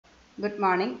Good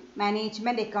morning.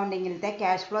 Management accounting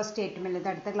cash flow statement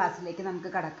അടുത്ത ക്ലാസ്സിലേക്ക് നമുക്ക്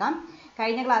കടക്കാം.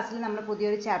 കഴിഞ്ഞ ക്ലാസ്സിൽ നമ്മൾ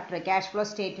പുതിയൊരു ചാപ്റ്റർ ക്യാഷ് ഫ്ലോ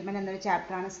സ്റ്റേറ്റ്മെന്റ് എന്നൊരു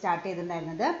ചാപ്റ്റർ ആണ് സ്റ്റാർട്ട്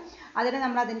ചെയ്തിട്ടുണ്ടായിരുന്നത്. അതിൽ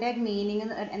നമ്മൾ അതിന്റെ മീനിങ്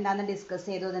എന്താണെന്ന് ഡിസ്കസ്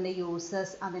ചെയ്തു, അതിന്റെ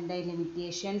യൂസസ്, അതിന്റെ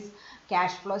limitations,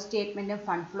 cash flow സ്റ്റേറ്റ്മെന്റും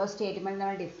fund flow സ്റ്റേറ്റ്മെന്റും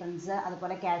തമ്മിലുള്ള ഡിഫറൻസ്,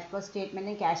 അതുപോലെ ക്യാഷ് ഫ്ലോ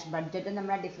സ്റ്റേറ്റ്മെന്റും ക്യാഷ് ബഡ്ജറ്റും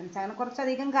തമ്മിലുള്ള ഡിഫറൻസ്, അങ്ങനെ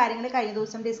കുറച്ചധികം കാര്യങ്ങൾ കഴിഞ്ഞ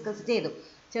ദിവസം ഡിസ്കസ് ചെയ്തു.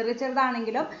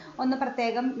 ചെറുതാണെങ്കിലും ഒന്ന്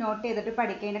പ്രത്യേകം നോട്ട് ചെയ്തിട്ട്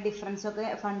പഠിക്കേണ്ട ഡിഫറൻസ് ഒക്കെ,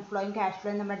 ഫണ്ട് ഫ്ലോയും ക്യാഷ്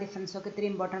ഫ്ലോയും നമ്മുടെ ഡിഫറൻസ് ഒക്കെ ഇത്തിരി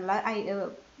ഇമ്പോർട്ടൻ്റ് ഉള്ള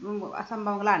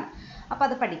സംഭവങ്ങളാണ്. അപ്പോൾ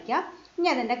അത് പഠിക്കുക. ഇനി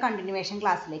അതിൻ്റെ കണ്ടിന്യൂവേഷൻ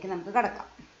ക്ലാസ്സിലേക്ക് നമുക്ക് കടക്കാം.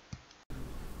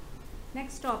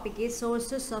 Next topic is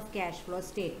sources of cash flow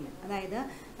statement. അതായത്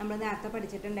നമ്മൾ നേരത്തെ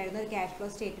പഠിച്ചിട്ടുണ്ടായിരുന്ന ഒരു ക്യാഷ് ഫ്ലോ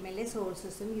സ്റ്റേറ്റ്മെൻറ്റിലെ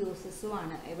സോഴ്സസും യൂസസും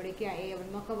ആണ്. എവിടെ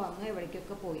നിന്നൊക്കെ വന്നു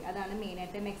എവിടേക്കൊക്കെ പോയി, അതാണ്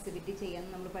മെയിനായിട്ടും എക്സിബിറ്റ്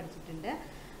ചെയ്യാമെന്ന് നമ്മൾ പഠിച്ചിട്ടുണ്ട്.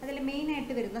 അതിൽ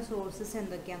മെയിനായിട്ട് വരുന്ന സോഴ്സസ്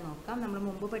എന്തൊക്കെയാണെന്ന് നോക്കാം. നമ്മൾ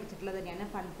മുമ്പ് പഠിച്ചിട്ടുള്ളത് തന്നെയാണ്.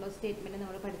 ഫണ്ട് ഫ്ലോ സ്റ്റേറ്റ്മെൻറ്റ്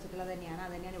നമ്മൾ പഠിച്ചിട്ടുള്ളത് തന്നെയാണ്.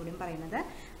 അത് തന്നെയാണ് ഇവിടെയും പറയുന്നത്.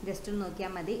 ജസ്റ്റ് ഒന്ന്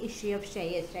നോക്കിയാൽ മതി. ഇഷ്യൂ ഓഫ്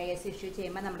ഷെയർസ് ഇഷ്യൂ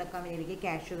ചെയ്യുമ്പോൾ നമ്മുടെ കമ്പനിയിലേക്ക്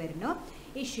ക്യാഷ് വരുന്നു.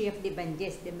 ഇഷ്യൂ ഓഫ്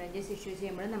ഡിബഞ്ചേഴ്സ് ഇഷ്യൂ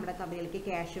ചെയ്യുമ്പോൾ നമ്മുടെ കമ്പനിയിലേക്ക്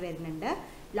ക്യാഷ് വരുന്നുണ്ട്.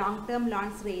 Long term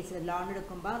loans raise, loan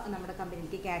എടുക്കുമ്പോൾ നമ്മുടെ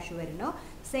കമ്പനിക്ക് ക്യാഷ് വരുന്നു.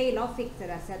 സെയിൽ ഓഫ്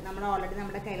ഫിക്സഡ് അസറ്റ്, നമ്മൾ ഓൾറെഡി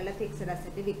നമ്മുടെ കയ്യിലുള്ള ഫിക്സഡ്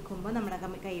അസറ്റ് വിൽക്കുമ്പോൾ നമ്മുടെ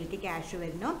കയ്യിലേക്ക് ക്യാഷ്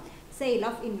വരുന്നു. സെയിൽ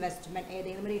ഓഫ് ഇൻവെസ്റ്റ്മെൻറ്റ്,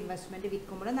 ഏതെങ്കിലും ഒരു ഇൻവെസ്റ്റ്മെൻറ്റ്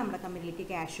വിൽക്കുമ്പോൾ നമ്മുടെ കമ്പനിയിലേക്ക്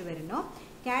ക്യാഷ് വരുന്നു.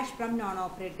 Cash from non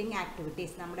operating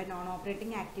activities, നമ്മുടെ നോൺ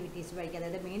ഓപ്പറേറ്റിംഗ് ആക്ടിവിറ്റീസ് വഴിക്ക്,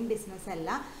 അതായത് മെയിൻ ബിസിനസ്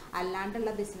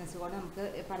അല്ലാണ്ടുള്ള ബിസിനസ് കൊണ്ട് നമുക്ക്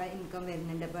പല ഇൻകം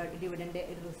വരുന്നുണ്ട്. ഇപ്പോൾ ഡിവിഡൻഡ്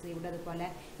റിസീവ്ഡ്, അതുപോലെ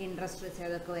ഇൻട്രസ്റ്റ്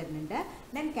റിസീവ്ഡ് ഒക്കെ വരുന്നുണ്ട്.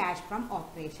 ദെൻ ക്യാഷ് ഫ്രം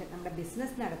ഓപ്പറേഷൻ, നമ്മുടെ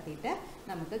ബിസിനസ് നടത്തിയിട്ട്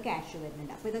നമുക്ക് ക്യാഷ്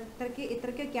വരുന്നുണ്ട്. അപ്പോൾ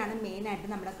ഇത്രയ്ക്കൊക്കെയാണ് മെയിനായിട്ട്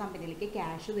നമ്മുടെ കമ്പനിയിലേക്ക്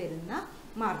ക്യാഷ് വരുന്ന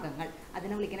മാർഗങ്ങൾ.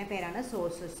 അതിനെ വിളിക്കുന്ന പേരാണ്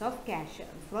sources of cash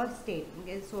flow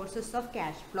statement, sources of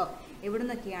cash flow. എവിടെ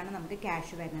നിന്നൊക്കെയാണ് നമുക്ക്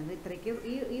ക്യാഷ് വരുന്നത്? ഇത്രയ്ക്ക്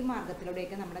ഈ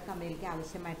മാർഗത്തിലൂടെയൊക്കെ നമ്മുടെ കമ്പനിയിലേക്ക്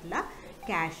ആവശ്യമായിട്ടുള്ള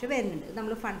ക്യാഷ് വരുന്നുണ്ട്.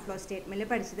 നമ്മൾ ഫണ്ട് ഫ്ലോ സ്റ്റേറ്റ്മെൻറ്റിൽ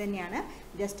പഠിച്ചത് തന്നെയാണ്,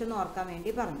 ജസ്റ്റ് ഒന്ന് ഓർക്കാൻ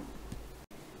വേണ്ടി പറഞ്ഞു.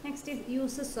 Next is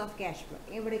uses of cash flow.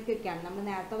 എവിടേക്കൊക്കെയാണ് നമ്മൾ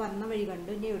നേരത്തെ വന്ന വഴി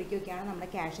കണ്ടു, ഇനി എവിടേക്കൊക്കെയാണ് നമ്മുടെ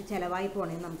ക്യാഷ് ചിലവായി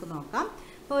പോകണമെന്ന് നമുക്ക് നോക്കാം.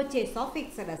 പർച്ചേസ് ഓഫ്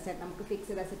ഫിക്സഡ് അസറ്റ്, നമുക്ക്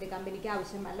ഫിക്സഡ് അസറ്റ്, കമ്പനിക്ക്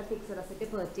ആവശ്യമല്ല ഫിക്സഡ് അസറ്റ്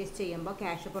പർച്ചേസ് ചെയ്യുമ്പോൾ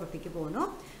ക്യാഷ് പുറത്തേക്ക് പോകുന്നു.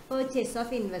 പർച്ചേസ്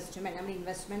ഓഫ് ഇൻവെസ്റ്റ്മെൻറ്റ്, നമ്മൾ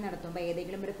ഇൻവെസ്റ്റ്മെൻറ്റ് നടത്തുമ്പോൾ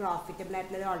ഏതെങ്കിലും ഒരു പ്രോഫിറ്റബിൾ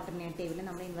ആയിട്ടുള്ള ഒരു ഓൾട്ടർനേറ്റീവിൽ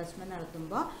നമ്മൾ ഇൻവെസ്റ്റ്മെൻറ്റ്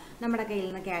നടത്തുമ്പോൾ നമ്മുടെ കയ്യിൽ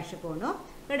നിന്ന് ക്യാഷ് പോകുന്നു.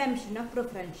 Redemption of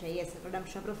preference shares,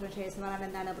 redemption of preference shares എന്ന് പറഞ്ഞാൽ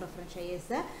എന്താണ്? പ്രിഫറൻസ്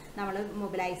ഷെയർസ് നമ്മൾ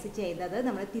മൊബിലൈസ് ചെയ്തത്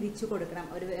നമ്മൾ തിരിച്ചു കൊടുക്കണം.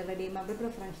 ഒരു റെഡീമബിൾ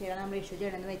പ്രിഫറൻസ് ഷെയർ നമ്മൾ ഇഷ്യൂ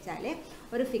ചെയ്യണമെന്ന് വെച്ചാൽ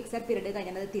ഒരു ഫിക്സഡ് പീരീഡ്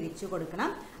കഴിഞ്ഞാൽ അത് തിരിച്ചു കൊടുക്കണം.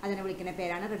 അതിനെ വിളിക്കുന്ന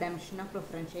പേരാണ് റിഡംഷൻ ഓഫ്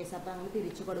പ്രിഫറൻസ് ഷെയർസ്. അപ്പോൾ നമ്മൾ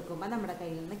തിരിച്ചു കൊടുക്കുമ്പോൾ നമ്മുടെ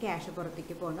കയ്യിൽ നിന്ന് ക്യാഷ്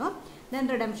പുറത്തേക്ക് പോകുന്നു. ദെൻ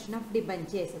റിഡംഷൻ ഓഫ്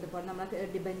ഡിബഞ്ചേഴ്സ്, അതുപോലെ നമ്മൾ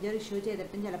ഡിബഞ്ചർ ഇഷ്യൂ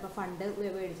ചെയ്തിട്ടും ചിലപ്പോൾ ഫണ്ട്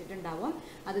മേടിച്ചിട്ടുണ്ടാവും.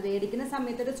 അത് മേടിക്കുന്ന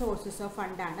സമയത്ത് ഒരു സോഴ്സസ് ഓഫ്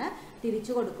ഫണ്ടാണ്,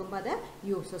 തിരിച്ചു കൊടുക്കുമ്പോൾ അത്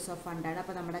യൂസസ് ഓഫ് ഫണ്ടാണ്.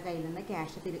 അപ്പോൾ നമ്മുടെ കയ്യിൽ നിന്ന്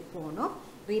ക്യാഷ് പോകുന്നു.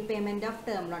 Repayment of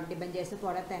term loan, debentures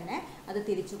പോലെ തന്നെ അത്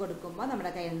തിരിച്ചു കൊടുക്കുമ്പോൾ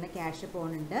നമ്മുടെ കയ്യിൽ നിന്ന് ക്യാഷ്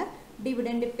പോകുന്നുണ്ട്.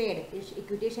 ഡിവിഡൻഡ് പെയ്ഡ്,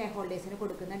 ഇക്വിറ്റി ഷെയർ ഹോൾഡേഴ്സിന്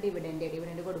കൊടുക്കുന്ന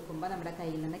ഡിവിഡൻഡ് കൊടുക്കുമ്പോൾ നമ്മുടെ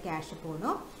കയ്യിൽ നിന്ന് ക്യാഷ്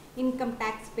പോകുന്നു. ഇൻകം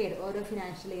ടാക്സ് പെയ്ഡ്, ഓരോ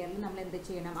ഫിനാൻഷ്യൽ ഇയറിൽ നമ്മൾ എന്ത്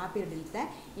ചെയ്യണം? ആ പീരീഡിലത്തെ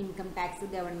ഇൻകം ടാക്സ്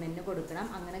ഗവൺമെൻറ്റിന് കൊടുക്കണം.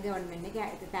 അങ്ങനെ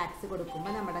ഗവൺമെൻറ്റിന് ടാക്സ്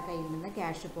കൊടുക്കുമ്പോൾ നമ്മുടെ കയ്യിൽ നിന്ന്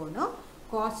ക്യാഷ് പോകുന്നു.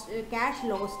 ക്യാഷ്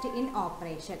ലോസ്റ്റ് ഇൻ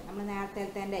ഓപ്പറേഷൻ, നമ്മൾ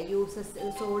നേരത്തെ uses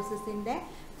സോഴ്സസിൻ്റെ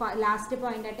last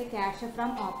പോയിൻ്റായിട്ട് cash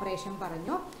from operation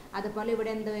പറഞ്ഞു. അതുപോലെ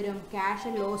ഇവിടെ എന്ത് വരും? ക്യാഷ്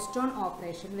ലോസ്റ്റ് ഓൺ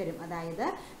ഓപ്പറേഷൻ വരും. അതായത്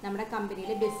നമ്മുടെ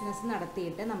കമ്പനിയിൽ ബിസിനസ്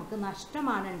നടത്തിയിട്ട് നമുക്ക്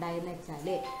നഷ്ടമാണ് ഉണ്ടായെന്ന് വെച്ചാൽ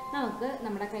നമുക്ക്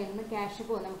നമ്മുടെ കയ്യിൽ നിന്ന് ക്യാഷ്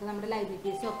പോകും. നമുക്ക് നമ്മുടെ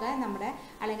ലൈബിലിറ്റീസൊക്കെ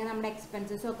അല്ലെങ്കിൽ നമ്മുടെ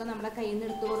എക്സ്പെൻസസും ഒക്കെ നമ്മുടെ കയ്യിൽ നിന്ന്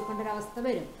എടുത്തു കൊടുക്കേണ്ട ഒരു അവസ്ഥ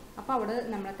വരും. അപ്പോൾ അവിടെ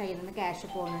നമ്മുടെ കയ്യിൽ നിന്ന് ക്യാഷ്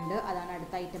പോകുന്നുണ്ട്. അതാണ്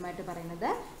അടുത്ത ഐറ്റമായിട്ട് പറയുന്നത്,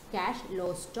 ക്യാഷ്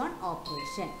ലോസ്റ്റ് ഓൺ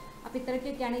ഓപ്പറേഷൻ. അപ്പോൾ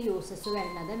ഇത്രയ്ക്കൊക്കെയാണ് യൂസസ്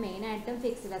വരുന്നത്. മെയിനായിട്ടും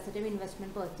ഫിക്സഡ് അസറ്റും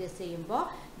ഇൻവെസ്റ്റ്മെൻറ്റ് പർച്ചേസ് ചെയ്യുമ്പോൾ,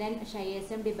 ദെൻ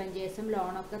ഷെയർസും ഡിബഞ്ചേഴ്സും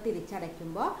ലോണൊക്കെ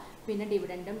തിരിച്ചടയ്ക്കുമ്പോൾ, പിന്നെ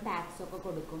ഡിവിഡൻഡും ടാക്സും ഒക്കെ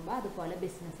കൊടുക്കുമ്പോൾ, അതുപോലെ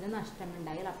ബിസിനസ്സിന്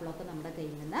നഷ്ടമുണ്ടായാൽ അപ്പോഴൊക്കെ നമ്മുടെ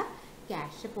കയ്യിൽ നിന്ന്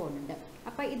ക്യാഷ് പോകുന്നുണ്ട്.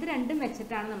 അപ്പോൾ ഇത് രണ്ടും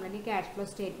വെച്ചിട്ടാണ് നമ്മളിനി ക്യാഷ് ഫ്ലോ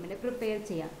സ്റ്റേറ്റ്മെൻറ്റ് പ്രിപ്പയർ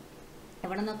ചെയ്യാം.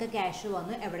 എവിടെ നിന്നൊക്കെ ക്യാഷ്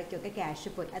വന്നു, എവിടേക്കൊക്കെ ക്യാഷ്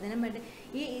പോയി, അതിനു വേണ്ടി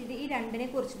ഈ രണ്ടിനെ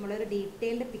കുറിച്ചുമുള്ള ഒരു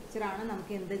ഡീറ്റെയിൽഡ് പിക്ചറാണ്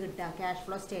നമുക്ക് എന്ത് കിട്ടുക? ക്യാഷ്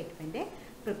ഫ്ലോ സ്റ്റേറ്റ്മെൻറ്റ്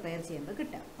പ്രിപ്പയർ ചെയ്യുമ്പോൾ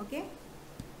കിട്ടുക. Okay,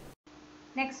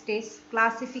 next is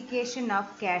classification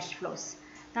of cash flows.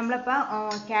 നമ്മളിപ്പോൾ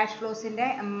ക്യാഷ് ഫ്ലോസിൻ്റെ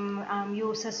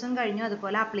യൂസസും കഴിഞ്ഞു,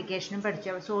 അതുപോലെ ആപ്ലിക്കേഷനും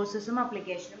പഠിച്ചു. സോഴ്സസും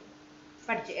ആപ്ലിക്കേഷനും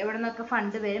പഠിച്ചു. എവിടെ നിന്നൊക്കെ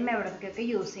ഫണ്ട് വരും, എവിടേക്കൊക്കെ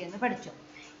യൂസ് ചെയ്യുന്നു പഠിച്ചു.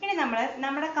 ഇനി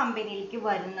നമ്മുടെ കമ്പനിയിലേക്ക്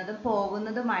വരുന്നതും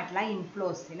പോകുന്നതുമായിട്ടുള്ള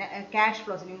ഇൻഫ്ലോസിന്, ക്യാഷ്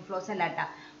ഫ്ലോസിന്, ഇൻഫ്ലോസ് അല്ലാട്ട,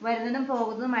 വരുന്നതും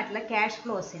പോകുന്നതുമായിട്ടുള്ള ക്യാഷ്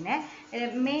ഫ്ലോസിനെ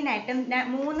മെയിനായിട്ടും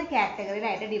 3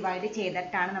 കാറ്റഗറിയിലായിട്ട് ഡിവൈഡ്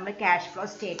ചെയ്തിട്ടാണ് നമ്മൾ ക്യാഷ് ഫ്ലോ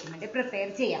സ്റ്റേറ്റ്മെൻറ്റ് പ്രിപ്പയർ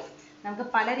ചെയ്യാം. നമുക്ക്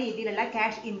പല രീതിയിലുള്ള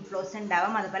ക്യാഷ് ഇൻഫ്ലോസ്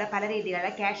ഉണ്ടാവാം, അതുപോലെ പല രീതിയിലുള്ള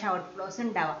ക്യാഷ് ഔട്ട് ഫ്ലോസ്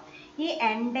ഉണ്ടാവാം. ഈ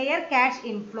എൻറ്റയർ ക്യാഷ്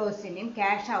ഇൻഫ്ലോസിനെയും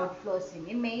ക്യാഷ് ഔട്ട്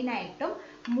ഫ്ലോസിനെയും മെയിനായിട്ടും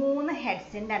 3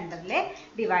 ഹെഡ്സിൻ്റെ അണ്ടറിൽ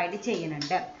ഡിവൈഡ്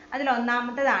ചെയ്യുന്നുണ്ട്. അതിൽ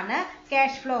ഒന്നാമത്തേതാണ്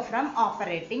cash flow from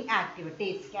operating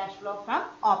activities. Cash flow from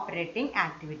operating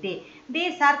activity.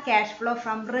 These are cash flow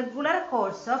from regular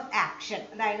course of action.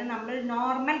 അതായത് നമ്മൾ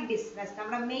നോർമൽ ബിസിനസ്,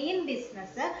 നമ്മുടെ മെയിൻ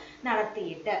ബിസിനസ്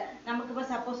നടത്തിയിട്ട് നമുക്കിപ്പോൾ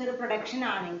സപ്പോസ് ഒരു പ്രൊഡക്ഷൻ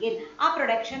ആണെങ്കിൽ ആ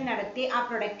പ്രൊഡക്ഷൻ നടത്തി ആ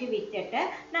പ്രൊഡക്റ്റ് വിറ്റിട്ട്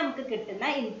നമുക്ക് കിട്ടുന്ന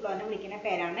ഇൻഫ്ലോനെ വിളിക്കുന്ന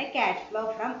പേരാണ് cash flow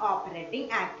from operating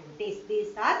activities.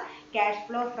 These are cash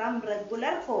flow from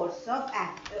regular course of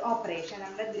operation.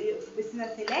 നമ്മുടെ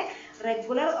ബിസിനസ്സിലെ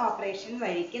റെഗുലർ ഓപ്പറേഷൻ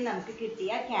വഴിക്ക് നമുക്ക്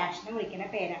കിട്ടിയ ക്യാഷിനെ വിളിക്കുന്ന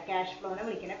പേരാണ്, ക്യാഷ് ഫ്ലോനെ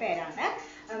വിളിക്കുന്ന പേരാണ്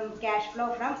cash flow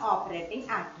from operating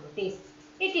activities.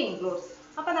 It includes.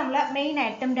 അപ്പോൾ നമ്മൾ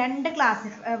മെയിനായിട്ടും 2 ക്ലാസ്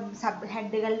സബ്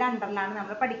ഹെഡുകളുടെ അണ്ടറിലാണ്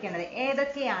നമ്മൾ പഠിക്കേണ്ടത്.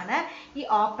 ഏതൊക്കെയാണ്? ഈ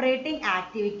ഓപ്പറേറ്റിംഗ്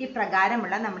ആക്ടിവിറ്റി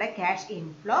പ്രകാരമുള്ള നമ്മുടെ ക്യാഷ്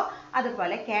ഇൻഫ്ലോ,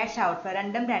 അതുപോലെ ക്യാഷ് ഔട്ട്ഫ്ലോ.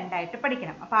 രണ്ടും രണ്ടായിട്ട്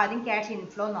പഠിക്കണം. അപ്പോൾ ആദ്യം ക്യാഷ്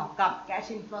ഇൻഫ്ലോ നോക്കാം.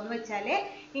 ക്യാഷ് ഇൻഫ്ലോ എന്ന് വെച്ചാൽ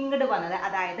ഇങ്ങോട്ട് വന്നത്,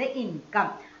 അതായത് income.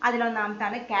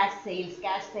 അതിലൊന്നാമത്താണ് cash sales.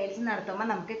 Cash sales നടത്തുമ്പോൾ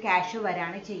നമുക്ക് ക്യാഷ്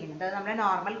വരാണ് ചെയ്യുന്നത്. അത് നമ്മുടെ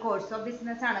നോർമൽ കോഴ്സ് ഓഫ്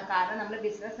ബിസിനസ് ആണ്. കാരണം നമ്മൾ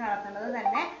ബിസിനസ് നടത്തുന്നത്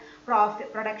തന്നെ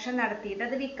പ്രൊഡക്ഷൻ നടത്തിയിട്ട്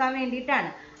അത് വിൽക്കാൻ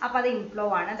വേണ്ടിയിട്ടാണ്. അപ്പോൾ അത് ഇൻഫ്ലോ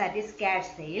ആണ്, that is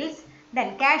cash sales. Then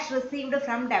cash received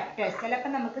from debtors.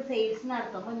 ചിലപ്പോൾ നമുക്ക് സെയിൽസ്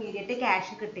നടത്തുമ്പോൾ ഇമീഡിയറ്റ്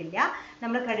ക്യാഷ് കിട്ടില്ല.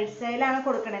 നമ്മൾ ക്രെഡിറ്റ് സെയിലാണ്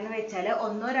കൊടുക്കണമെന്ന് വെച്ചാൽ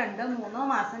 1, 2, 3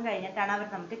 മാസം കഴിഞ്ഞിട്ടാണ് അവർ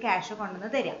നമുക്ക് ക്യാഷ്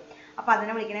കൊണ്ടുവന്ന് തരിക. അപ്പോൾ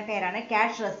അതിനെ വിളിക്കുന്ന പേരാണ്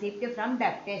ക്യാഷ് റെസിപ്റ്റ് ഫ്രം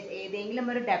ഡെപ്റ്റേഴ്സ്. ഏതെങ്കിലും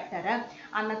ഒരു ഡെപ്റ്റർ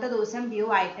അന്നത്തെ ദിവസം ഡ്യൂ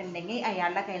ആയിട്ടുണ്ടെങ്കിൽ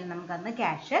അയാളുടെ കയ്യിൽ നമുക്ക് അന്ന്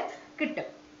ക്യാഷ് കിട്ടും.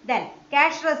 Then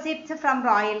cash receipts from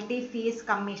royalty, fees,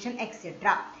 commission etcetera.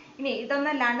 ഇനി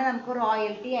ഇതൊന്നല്ലാണ്ട് നമുക്ക്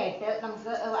റോയൽറ്റി ആയിട്ട്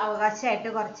നമുക്ക് അവകാശമായിട്ട്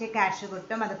കുറച്ച് ക്യാഷ്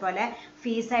കിട്ടും, അതുപോലെ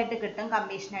ഫീസായിട്ട് കിട്ടും,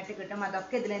 കമ്മീഷനായിട്ട് കിട്ടും.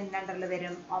 അതൊക്കെ ഇതിൽ എന്തിൻ്റെ അണ്ടറിൽ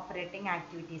വരും? ഓപ്പറേറ്റിംഗ്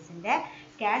ആക്ടിവിറ്റീസിൻ്റെ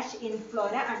ക്യാഷ്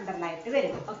ഇൻഫ്ലോയുടെ അണ്ടറിലായിട്ട്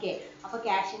വരും. ഓക്കെ, അപ്പോൾ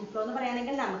ക്യാഷ് ഇൻഫ്ലോ എന്ന്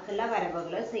പറയുകയാണെങ്കിൽ നമുക്കുള്ള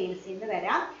വരവുകൾ സെയിൽസിൽ നിന്ന്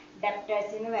വരാം,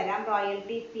 ഡെപ്റ്റേഴ്സിൽ നിന്ന് വരാം,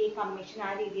 റോയൽറ്റി, ഫീ, കമ്മീഷൻ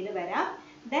ആ രീതിയിൽ വരാം.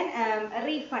 Then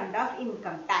refund of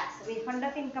income tax. Refund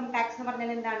of income tax എന്ന്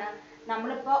പറഞ്ഞാൽ എന്താണ്?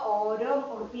 നമ്മളിപ്പോൾ ഓരോ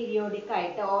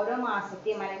പീരിയോഡിക്കായിട്ട് ഓരോ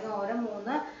മാസത്തെയും അല്ലെങ്കിൽ ഓരോ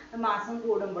 3 മാസം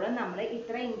കൂടുമ്പോഴും നമ്മൾ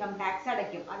ഇത്ര ഇൻകം ടാക്സ്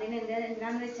അടയ്ക്കും. അതിന്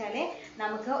എന്താണെന്ന് വെച്ചാൽ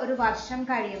നമുക്ക് ഒരു വർഷം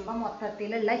കഴിയുമ്പോൾ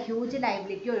മൊത്തത്തിലുള്ള ഹ്യൂജ്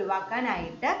ലൈബിലിറ്റി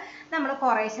ഒഴിവാക്കാനായിട്ട് നമ്മൾ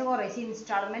കുറേശ്ശെ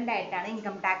ഇൻസ്റ്റാൾമെൻ്റ് ആയിട്ടാണ്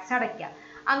ഇൻകം ടാക്സ് അടയ്ക്കുക.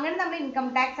 അങ്ങനെ നമ്മൾ ഇൻകം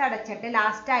ടാക്സ് അടച്ചിട്ട്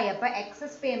ലാസ്റ്റ് ആയപ്പോൾ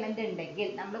എക്സസ് പേയ്മെൻറ്റ് ഉണ്ടെങ്കിൽ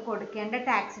നമ്മൾ കൊടുക്കേണ്ട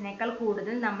ടാക്സിനേക്കാൾ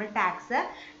കൂടുതൽ നമ്മൾ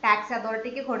ടാക്സ്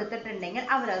അതോറിറ്റിക്ക് കൊടുത്തിട്ടുണ്ടെങ്കിൽ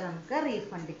അവരത് നമുക്ക്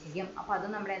റീഫണ്ട് ചെയ്യും. അപ്പോൾ അത്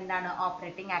നമ്മൾ എന്താണ്?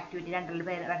 ഓപ്പറേറ്റിംഗ് ആക്ടിവിറ്റി അണ്ടറിൽ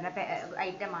വരുന്ന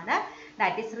ഐറ്റമാണ്,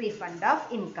 that is refund of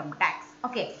income tax.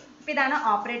 Okay, അപ്പോൾ ഇതാണ്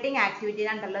ഓപ്പറേറ്റിംഗ് ആക്ടിവിറ്റി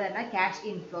അണ്ടറിൽ വരുന്ന ക്യാഷ്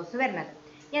ഇൻഫ്ലോസ് വരുന്നത്.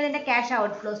 ഇനി അതിൻ്റെ ക്യാഷ്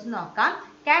ഔട്ട്ഫ്ലോസ് നോക്കാം.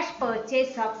 Cash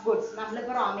purchase of goods.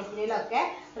 നമ്മളിപ്പോൾ റോ മെറ്റീരിയലൊക്കെ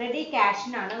റെഡി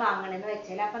ക്യാഷിനാണ് വാങ്ങണമെന്ന്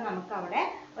വെച്ചാൽ അപ്പോൾ നമുക്ക് അവിടെ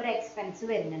ഒരു എക്സ്പെൻസ്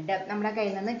വരുന്നുണ്ട്, നമ്മുടെ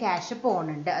കയ്യിൽ നിന്ന് ക്യാഷ്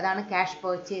പോകുന്നുണ്ട്. അതാണ് cash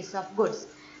purchase of goods.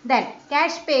 Then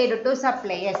cash paid to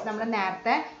suppliers. നമ്മൾ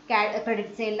നേരത്തെ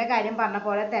ക്രെഡിറ്റ് സെയിലിൻ്റെ കാര്യം പറഞ്ഞ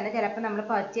പോലെ തന്നെ ചിലപ്പോൾ നമ്മൾ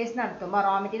പർച്ചേസ് നടത്തുമ്പോൾ,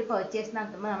 റോ മെറ്റീരിയൽ പർച്ചേസ്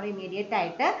നടത്തുമ്പോൾ നമ്മൾ ഇമീഡിയറ്റ്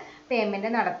ആയിട്ട് പേയ്മെൻറ്റ്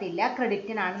നടത്തില്ല,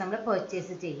 ക്രെഡിറ്റിനാണ് നമ്മൾ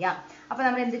പർച്ചേസ് ചെയ്യുക. അപ്പോൾ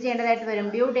നമ്മൾ എന്ത് ചെയ്യേണ്ടതായിട്ട് വരും?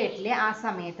 ഡ്യൂ ഡേറ്റിൽ ആ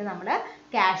സമയത്ത് നമ്മൾ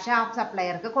ക്യാഷ് ആ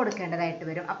സപ്ലയർക്ക് കൊടുക്കേണ്ടതായിട്ട്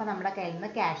വരും. അപ്പോൾ നമ്മുടെ കയ്യിൽ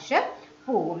നിന്ന് ക്യാഷ്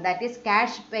പോവും, that is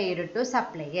cash paid to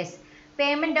suppliers.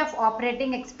 Payment of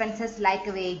operating expenses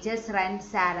like wages, rent,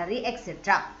 salary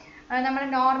etcetera. നമ്മൾ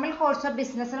നോർമൽ കോഴ്സ് ഓഫ്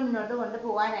ബിസിനസ് മുന്നോട്ട്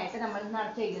കൊണ്ടുപോകാനായിട്ട് നമ്മൾ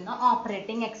ചെയ്യുന്ന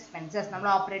ഓപ്പറേറ്റിംഗ് എക്സ്പെൻസസ്. നമ്മൾ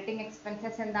ഓപ്പറേറ്റിംഗ്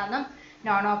എക്സ്പെൻസസ് എന്താണെന്നും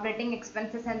നോൺ ഓപ്പറേറ്റിംഗ്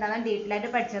എക്സ്പെൻസസ് എന്താണെന്നും ഡീറ്റെയിൽ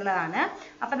ആയിട്ട് പഠിച്ചിട്ടുള്ളതാണ്.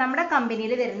 അപ്പോൾ നമ്മുടെ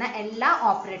കമ്പനിയിൽ വരുന്ന എല്ലാ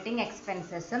ഓപ്പറേറ്റിംഗ്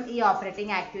എക്സ്പെൻസസും ഈ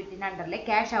ഓപ്പറേറ്റിംഗ് ആക്ടിവിറ്റിൻ്റെ അണ്ടറിൽ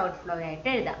ക്യാഷ് ഔട്ട്ഫ്ലോ ആയിട്ട്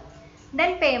എഴുതാം.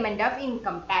 Then payment of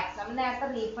income tax. നമ്മൾ നേരത്തെ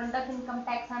റീഫണ്ട് ഓഫ് ഇൻകം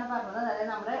ടാക്സ് ആണ് പറഞ്ഞത്.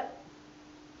 അതായത് നമ്മൾ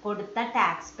കൊടുത്ത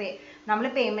ടാക്സ് നമ്മൾ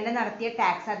പേയ്മെൻറ്റ് നടത്തിയ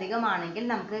ടാക്സ് അധികമാണെങ്കിൽ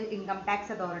നമുക്ക് ഇൻകം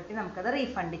ടാക്സ് അതോറിറ്റി നമുക്കത്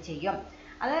റീഫണ്ട് ചെയ്യും.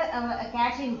 അത്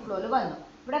ക്യാഷ് ഇൻഫ്ലോയിൽ വന്നു.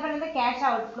 ഇവിടെ പറയുന്നത് ക്യാഷ്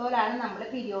ഔട്ട്ഫ്ലോയിലാണ് നമ്മൾ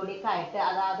പീരിയോഡിക് ആയിട്ട്,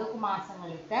 അതായത്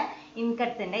മാസങ്ങളിലത്തെ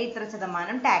ഇൻകത്തിൻ്റെ ഇത്ര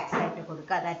ശതമാനം ടാക്സ് ആയിട്ട്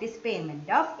കൊടുക്കുക, that is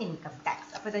payment of income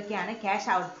tax. അപ്പോൾ ഇതൊക്കെയാണ്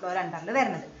ക്യാഷ് ഔട്ട്ഫ്ലോ അണ്ടറിൽ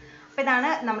വരുന്നത്. അപ്പോൾ ഇതാണ്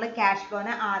നമ്മൾ ക്യാഷ്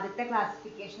ഫ്ലോന് ആദ്യത്തെ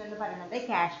ക്ലാസിഫിക്കേഷൻ എന്ന് പറയുന്നത്,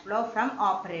 cash flow from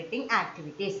operating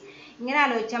activities. ഇങ്ങനെ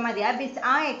ആലോചിച്ചാൽ മതി,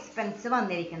 ആ എക്സ്പെൻസ്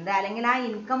വന്നിരിക്കുന്നത് അല്ലെങ്കിൽ ആ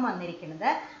ഇൻകം വന്നിരിക്കുന്നത്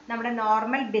നമ്മുടെ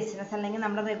നോർമൽ ബിസിനസ് അല്ലെങ്കിൽ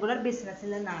നമ്മുടെ റെഗുലർ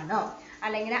ബിസിനസ്സിൽ നിന്നാണോ,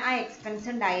 അല്ലെങ്കിൽ ആ എക്സ്പെൻസ്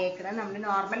ഉണ്ടായേക്കുന്നത് നമ്മുടെ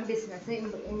നോർമൽ ബിസിനസ്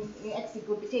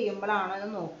എക്സിക്യൂട്ട് ചെയ്യുമ്പോഴാണോ എന്ന്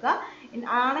നോക്കുക.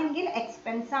 ആണെങ്കിൽ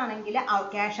എക്സ്പെൻസ് ആണെങ്കിൽ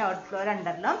ക്യാഷ് ഔട്ട്ഫ്ലോ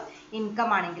അണ്ടറിലും,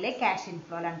 ഇൻകം ആണെങ്കിൽ ക്യാഷ്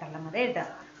ഇൻഫ്ലോ അണ്ടറിലും അത് എഴുതുക.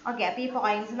 ഓക്കെ, അപ്പോൾ ഈ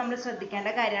പോയിന്റ്സ് നമ്മൾ ശ്രദ്ധിക്കേണ്ട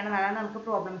കാര്യമാണ്. അതാണ് നമുക്ക്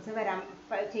പ്രോബ്ലംസ്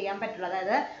ചെയ്യാൻ പറ്റുള്ളൂ.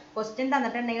 അതായത് ക്വസ്റ്റ്യൻ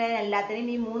തന്നിട്ടുണ്ടെങ്കിൽ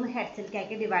എല്ലാത്തിനെയും ഈ 3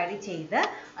 ഹെഡ്സിലേക്കാക്കി ഡിവൈഡ് ചെയ്ത്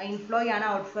ഇൻഫ്ലോ ആണ്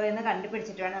ഔട്ട്ഫ്ലോ എന്ന്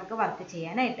കണ്ടുപിടിച്ചിട്ട് വേണം നമുക്ക് വർക്ക്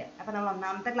ചെയ്യാനായിട്ട്. അപ്പോൾ നമ്മൾ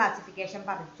ഒന്നാമത്തെ ക്ലാസിഫിക്കേഷൻ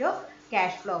പഠിച്ചു,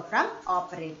 cash flow from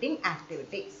operating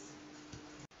activities.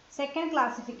 Second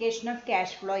classification of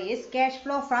cash flow is cash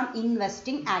flow from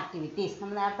investing activities.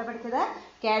 നമ്മൾ നേരത്തെ പഠിച്ചത്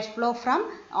cash flow from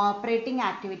operating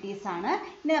activities ആണ്.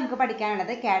 ഇനി നമുക്ക്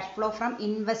പഠിക്കാനുള്ളത് cash flow from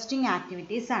investing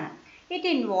activities ആണ്. It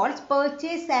involves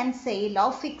purchase and sale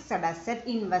of fixed asset,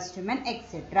 investment,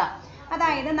 etc.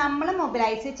 അതായത് നമ്മൾ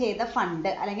മൊബിലൈസ് ചെയ്ത ഫണ്ട്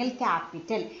അല്ലെങ്കിൽ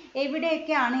ക്യാപിറ്റൽ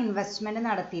എവിടെയൊക്കെയാണ് ഇൻവെസ്റ്റ്മെൻറ്റ്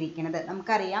നടത്തിയിരിക്കുന്നത്.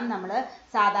 നമുക്കറിയാം നമ്മൾ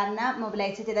സാധാരണ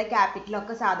മൊബിലൈസ് ചെയ്ത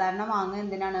ക്യാപിറ്റലൊക്കെ സാധാരണ വാങ്ങുക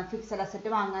എന്തിനാണ്, ഫിക്സഡ് അസറ്റ്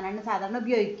വാങ്ങാനാണ് സാധാരണ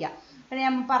ഉപയോഗിക്കുക. പിന്നെ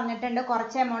ഞാൻ പറഞ്ഞിട്ടുണ്ട്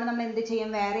കുറച്ച് എമൗണ്ട് നമ്മൾ എന്ത്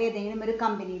ചെയ്യും, വേറെ ഏതെങ്കിലും ഒരു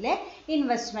കമ്പനിയിൽ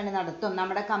ഇൻവെസ്റ്റ്മെൻറ്റ് നടത്തും.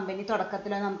 നമ്മുടെ കമ്പനി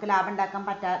തുടക്കത്തിൽ നമുക്ക് ലാഭം ഉണ്ടാക്കാൻ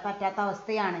പറ്റാത്ത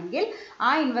അവസ്ഥയാണെങ്കിൽ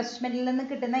ആ ഇൻവെസ്റ്റ്മെൻറ്റിൽ നിന്ന്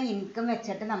കിട്ടുന്ന ഇൻകം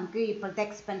വെച്ചിട്ട് നമുക്ക് ഇപ്പോഴത്തെ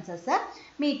എക്സ്പെൻസസ്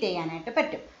മീറ്റ് ചെയ്യാനായിട്ട്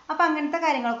പറ്റും. അപ്പോൾ അങ്ങനത്തെ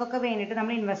കാര്യങ്ങൾക്കൊക്കെ വേണ്ടിയിട്ട്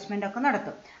നമ്മൾ ഇൻവെസ്റ്റ്മെൻ്റ് ഒക്കെ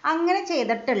നടത്തും. അങ്ങനെ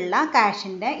ചെയ്തിട്ടുള്ള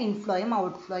ക്യാഷിൻ്റെ ഇൻഫ്ലോയും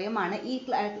ഔട്ട്ഫ്ലോയുമാണ്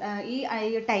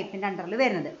ഈ ടൈപ്പിൻ്റെ അണ്ടറിൽ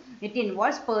വരുന്നത്. It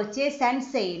involves purchase and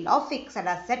sale of fixed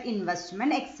asset,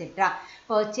 investment, etc.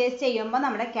 Purchase ചെയ്യുമ്പോൾ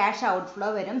നമ്മുടെ ക്യാഷ് ഔട്ട്ഫ്ലോ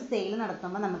വരും, സെയിൽ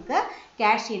നടത്തുമ്പോൾ നമുക്ക്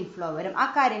ക്യാഷ് ഇൻഫ്ലോ വരും. ആ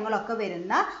കാര്യങ്ങളൊക്കെ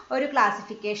വരുന്ന ഒരു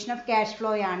classification of cash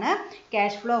ഫ്ലോയാണ്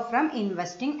cash flow from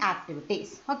investing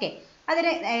activities. Okay, അതിൽ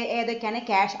ഏതൊക്കെയാണ്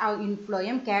ക്യാഷ്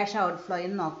ഇൻഫ്ലോയും ക്യാഷ്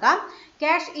ഔട്ട്ഫ്ലോയും നോക്കാം.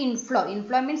 ക്യാഷ് ഇൻഫ്ലോ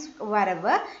മീൻസ്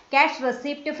വരവ്. Cash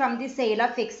receipt from the sale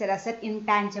of fixed asset,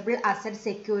 intangible asset,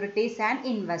 securities and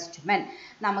investment.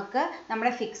 നമുക്ക്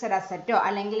നമ്മുടെ ഫിക്സഡ് അസറ്റോ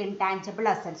അല്ലെങ്കിൽ ഇൻടാഞ്ചിബിൾ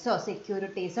അസറ്റ്സോ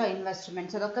സെക്യൂരിറ്റീസോ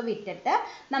ഇൻവെസ്റ്റ്മെൻറ്റ്സോ അതൊക്കെ വിറ്റിട്ട്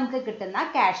നമുക്ക് കിട്ടുന്ന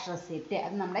ക്യാഷ് റെസിപ്റ്റ്,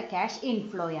 അത് നമ്മുടെ cash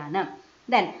ഇൻഫ്ലോയാണ്.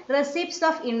 Then receipts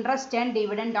of interest and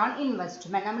dividend on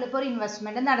investment. നമ്മളിപ്പോൾ ഒരു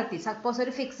ഇൻവെസ്റ്റ്മെൻറ്റ് നടത്തി, സപ്പോസ്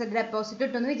ഒരു ഫിക്സഡ് ഡെപ്പോസിറ്റ്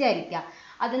കിട്ടുമെന്ന് വിചാരിക്കുക,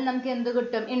 അതിൽ നമുക്ക് എന്ത്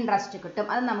കിട്ടും, ഇൻട്രസ്റ്റ് കിട്ടും.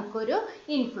 അത് നമുക്കൊരു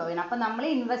ഇൻഫ്ലോയാണ്. അപ്പോൾ നമ്മൾ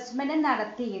ഇൻവെസ്റ്റ്മെൻറ്റ്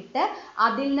നടത്തിയിട്ട്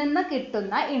അതിൽ നിന്ന്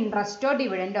കിട്ടുന്ന ഇൻട്രസ്റ്റോ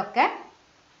ഡിവിഡൻഡോ ഒക്കെ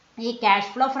ഈ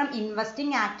cash flow from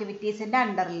investing ആക്ടിവിറ്റീസിൻ്റെ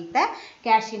അണ്ടറിലത്തെ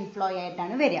cash inflow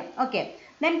ആയിട്ടാണ് വരിക. Okay,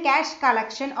 then cash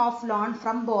collection of loan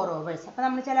from borrowers. അപ്പോൾ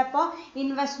നമ്മൾ ചിലപ്പോൾ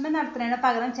ഇൻവെസ്റ്റ്മെൻറ്റ് നടത്തുന്നതിന്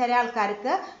പകരം ചില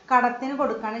ആൾക്കാർക്ക് കടത്തിന്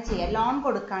കൊടുക്കുകയാണ് ചെയ്യുക, ലോൺ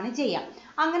കൊടുക്കുകയാണ് ചെയ്യുക.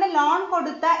 അങ്ങനെ ലോൺ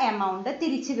കൊടുത്ത എമൗണ്ട്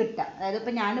തിരിച്ച് കിട്ടുക. അതായത്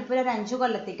ഇപ്പോൾ ഞാനിപ്പോൾ ഒരു 5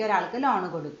 കൊല്ലത്തേക്ക് ഒരാൾക്ക് ലോൺ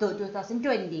കൊടുത്തു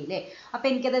 2020. അപ്പോൾ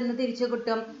എനിക്കത് എന്ന് തിരിച്ച്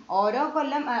കിട്ടും, ഓരോ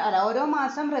കൊല്ലം ഓരോ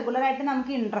മാസം റെഗുലറായിട്ട്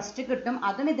നമുക്ക് ഇൻട്രസ്റ്റ് കിട്ടും,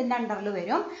 അതും ഇതിൻ്റെ അണ്ടറിൽ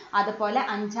വരും. അതുപോലെ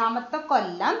 5ാമത്തെ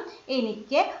കൊല്ലം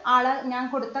എനിക്ക് ഞാൻ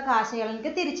കൊടുത്ത കാശുകൾ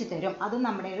എനിക്ക് തിരിച്ചു തരും, അതും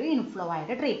നമ്മുടെ ഒരു ഇൻഫ്ലോ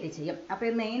ആയിട്ട് ട്രീറ്റ് ചെയ്യും. അപ്പോൾ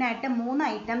മെയിനായിട്ട് 3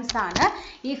 ഐറ്റംസ് ആണ്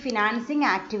ഈ ഫിനാൻസിങ്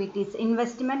ആക്ടിവിറ്റീസ്,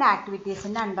 ഇൻവെസ്റ്റ്മെൻറ്റ്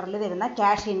ആക്ടിവിറ്റീസിൻ്റെ അണ്ടറിൽ വരുന്ന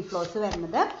ക്യാഷ് ഇൻഫ്ലോസ്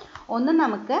വരുന്നത്. ഒന്ന്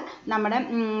നമുക്ക്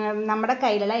നമ്മുടെ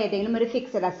കയ്യിലുള്ള ഏതെങ്കിലും ഒരു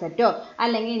ഫിക്സഡ് അസറ്റോ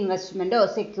അല്ലെങ്കിൽ ഇൻവെസ്റ്റ്മെൻറ്റോ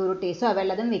സെക്യൂരിറ്റീസോ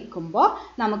വല്ലതും വിൽക്കുമ്പോൾ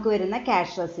നമുക്ക് വരുന്ന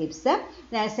ക്യാഷ് റെസിപ്റ്റ്സ്.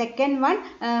 സെക്കൻഡ് വൺ,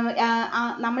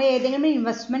 നമ്മൾ ഏതെങ്കിലും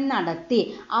ഇൻവെസ്റ്റ്മെൻറ്റ് നടത്തി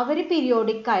അവർ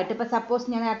പീരിയോഡിക്കായിട്ട്, ഇപ്പോൾ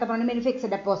സപ്പോസ് ഞാൻ നേരത്തെ പറഞ്ഞ ഒരു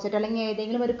ഫിക്സഡ് ഡെപ്പോസിറ്റ് അല്ലെങ്കിൽ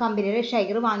ഏതെങ്കിലും ഒരു കമ്പനിയുടെ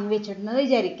ഷെയർ വാങ്ങി വെച്ചിട്ടുണ്ടെന്ന്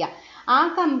വിചാരിക്കുക, ആ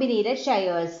കമ്പനിയുടെ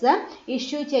ഷെയർസ്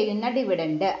ഇഷ്യൂ ചെയ്യുന്ന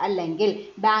ഡിവിഡൻഡ് അല്ലെങ്കിൽ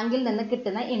ബാങ്കിൽ നിന്ന്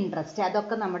കിട്ടുന്ന ഇൻട്രസ്റ്റ്,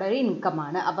 അതൊക്കെ നമ്മുടെ ഒരു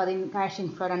ഇൻകമാണ്. അപ്പോൾ അത് ക്യാഷ്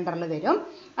ഇൻഫ്ലോ അണ്ടറിൽ വരും.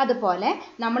 അതുപോലെ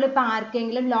നമ്മളിപ്പോൾ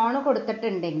ആർക്കെങ്കിലും ലോൺ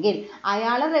കൊടുത്തിട്ടുണ്ടെങ്കിൽ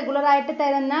അയാൾ റെഗുലറായിട്ട്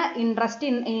തരുന്ന ഇൻട്രസ്റ്റ്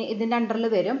ഇതിൻ്റെ അണ്ടറിൽ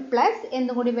വരും. പ്ലസ്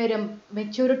എന്തും കൂടി വരും,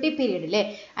 മെച്യൂരിറ്റി പീരീഡിൽ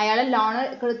അയാൾ ലോൺ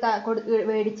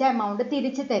മേടിച്ച എമൗണ്ട്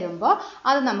തിരിച്ച് തരുമ്പോൾ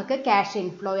അത് നമുക്ക് ക്യാഷ്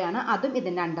ഇൻഫ്ലോ ആണ്, അതും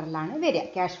ഇതിൻ്റെ അണ്ടറിലാണ് വരിക.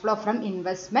 ക്യാഷ് ഫ്ലോ ഫ്രം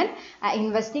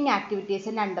ഇൻവെസ്റ്റിംഗ്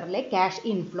ആക്ടിവിറ്റീസിൻ്റെ അണ്ടറിൽ ക്യാഷ്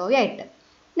ഇൻഫ്ലോ ആയിട്ട്.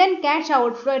 ദെൻ ക്യാഷ്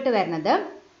ഔട്ട്ഫ്ലോ ആയിട്ട് വരുന്നത്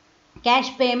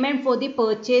cash payment for the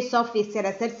purchase of fixed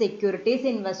asset, securities,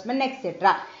 investment, etcetera.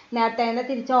 നേരത്തെ അതിൻ്റെ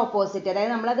തിരിച്ച് ഓപ്പോസിറ്റ്,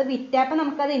 അതായത് നമ്മളത് വിറ്റപ്പോൾ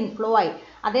നമുക്കത് ഇൻഫ്ലോ ആയി,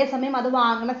 അതേസമയം അത്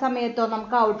വാങ്ങുന്ന സമയത്തോ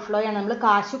നമുക്ക് ഔട്ട്ഫ്ലോ ആണ്. നമ്മൾ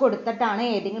കാശ് കൊടുത്തിട്ടാണ്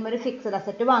ഏതെങ്കിലും ഒരു ഫിക്സഡ്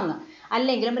അസറ്റ് വാങ്ങുക,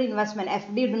 അല്ലെങ്കിൽ ഒരു ഇൻവെസ്റ്റ്മെൻറ്റ്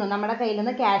FD ഇടുന്നു, നമ്മുടെ കയ്യിൽ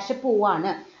നിന്ന് ക്യാഷ്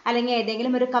പോവാണ്, അല്ലെങ്കിൽ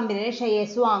ഏതെങ്കിലും ഒരു കമ്പനിയുടെ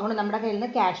ഷെയർസ് വാങ്ങണം, നമ്മുടെ കയ്യിൽ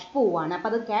നിന്ന് ക്യാഷ് പോവാണ്,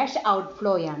 അപ്പോൾ അത് ക്യാഷ്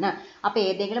ഔട്ട്ഫ്ലോ ആണ്. അപ്പോൾ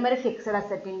ഏതെങ്കിലും ഒരു ഫിക്സഡ്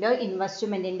അസറ്റിൻ്റെയോ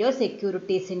ഇൻവെസ്റ്റ്മെൻറ്റിൻ്റെയോ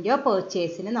സെക്യൂരിറ്റീസിൻ്റെയോ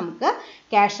പർച്ചേസിന് നമുക്ക്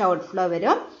ക്യാഷ് ഔട്ട്ഫ്ലോ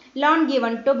വരും. ലോൺ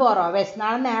ഗിവൺ ടു ബോറോവേഴ്സ്,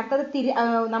 നേരത്തെ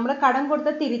നമ്മൾ കടം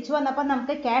കൊടുത്ത് തിരിച്ചു വന്നപ്പോൾ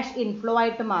നമുക്ക് ക്യാഷ് ഇൻഫ്ലോ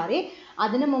ആയിട്ട് മാറി.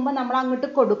 അതിനു മുമ്പ് നമ്മൾ അങ്ങോട്ട്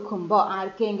കൊടുക്കുമ്പോൾ,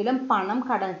 ആർക്കെങ്കിലും പണം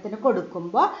കടത്തിന്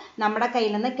കൊടുക്കുമ്പോൾ നമ്മുടെ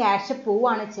കയ്യിൽ നിന്ന് ക്യാഷ്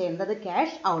പോവുകയാണ് ചെയ്യുന്നത്,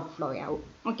 ക്യാഷ് ഔട്ട്ഫ്ലോ ആവും.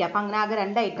 ഓക്കെ, അപ്പോൾ അങ്ങനെ ആകെ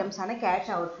 2 ഐറ്റംസ് ആണ്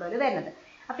ക്യാഷ് ഔട്ട്ഫ്ലോയിൽ വരുന്നത്.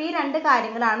 അപ്പോൾ ഈ 2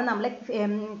 കാര്യങ്ങളാണ് നമ്മൾ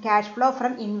ക്യാഷ് ഫ്ലോ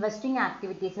ഫ്രം ഇൻവെസ്റ്റിംഗ്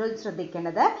ആക്ടിവിറ്റീസിൽ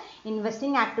ശ്രദ്ധിക്കേണ്ടത്.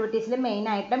 ഇൻവെസ്റ്റിംഗ് ആക്ടിവിറ്റീസിൽ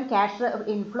മെയിനായിട്ടും ക്യാഷ്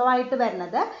ഇൻഫ്ലോ ആയിട്ട്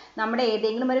വരുന്നത് നമ്മുടെ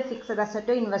ഏതെങ്കിലും ഒരു ഫിക്സഡ്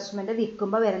അസറ്റോ ഇൻവെസ്റ്റ്മെൻറ്റ്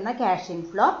വിൽക്കുമ്പോൾ വരുന്ന ക്യാഷ്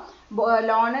ഇൻഫ്ലോ,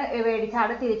 ലോണ്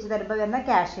മേടിച്ചാട് തിരിച്ചു തരുമ്പോൾ വരുന്ന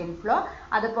ക്യാഷ് ഇൻഫ്ലോ,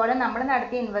 അതുപോലെ നമ്മൾ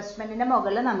നടത്തിയ ഇൻവെസ്റ്റ്മെൻറ്റിൻ്റെ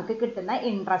മുകളിൽ നമുക്ക് കിട്ടുന്ന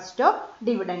ഇൻട്രസ്റ്റോ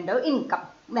ഡിവിഡൻഡോ ഇൻകം.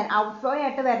 ദെൻ ഔട്ട്ഫ്ലോ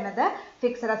ആയിട്ട് വരുന്നത്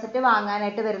ഫിക്സഡ് അസറ്റ്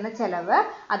വാങ്ങാനായിട്ട് വരുന്ന ചിലവ്,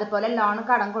 അതുപോലെ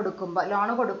കടം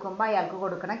കൊടുക്കുമ്പോൾ അയാൾക്ക്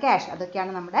കൊടുക്കുന്ന ക്യാഷ്,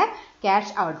 അതൊക്കെയാണ് നമ്മുടെ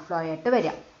ക്യാഷ് ഔട്ട്ഫ്ലോ ആയിട്ട്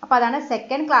വരിക. അപ്പോൾ അതാണ്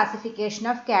second classification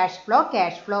of cash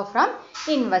flow from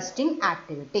investing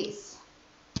activities.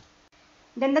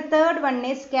 Then the third one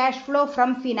is cash flow from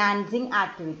financing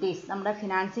activities. നമ്മുടെ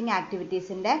ഫിനാൻസിങ്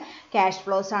ആക്ടിവിറ്റീസിൻ്റെ ക്യാഷ്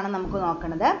ഫ്ലോസ് ആണ് നമുക്ക്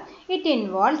നോക്കുന്നത്. It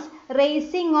involves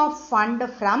racing of fund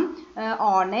from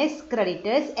owners,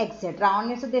 creditors, etcetera.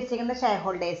 Owners ഉദ്ദേശിക്കുന്നത് share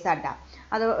holders ആട്ടാ.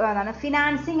 അത് അതാണ്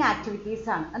financing activities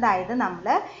ആണ്. അതായത് നമ്മൾ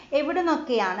എവിടെ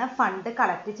നിന്നൊക്കെയാണ് ഫണ്ട്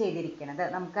കളക്ട് ചെയ്തിരിക്കുന്നത്.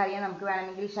 നമുക്കറിയാം, നമുക്ക്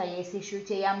വേണമെങ്കിൽ ഷെയർസ് ഇഷ്യൂ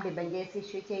ചെയ്യാം, ഡിബഞ്ചേഴ്സ്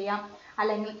ഇഷ്യൂ ചെയ്യാം,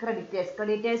 അല്ലെങ്കിൽ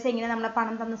ക്രെഡിറ്റേഴ്സ് എങ്ങനെ നമ്മളെ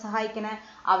പണം തന്ന് സഹായിക്കണേ,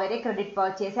 അവരെ ക്രെഡിറ്റ്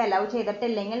പർച്ചേസ് അലൗ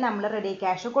ചെയ്തിട്ടില്ലെങ്കിൽ നമ്മൾ റെഡി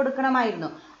ക്യാഷ് കൊടുക്കണമായിരുന്നു.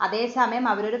 അതേസമയം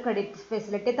അവരൊരു ക്രെഡിറ്റ്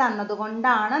ഫെസിലിറ്റി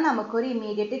തന്നതുകൊണ്ടാണ് നമുക്കൊരു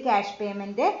ഇമ്മീഡിയറ്റ് ക്യാഷ്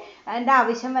പേയ്മെൻറ്റ്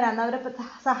ആവശ്യം വരാമെന്ന് അവരെ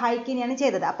സഹായിക്കുകയാണ്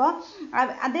ചെയ്തത്. അപ്പോൾ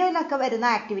അതിലൊക്കെ വരുന്ന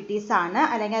ആക്ടിവിറ്റീസ് ആണ്,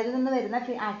 അല്ലെങ്കിൽ അതിൽ നിന്ന് വരുന്ന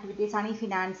ആക്ടിവിറ്റീസ് ആണ് ഈ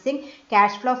financing,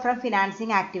 cash flow from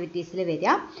financing ആക്ടിവിറ്റീസിൽ വരിക.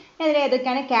 ഇതിൽ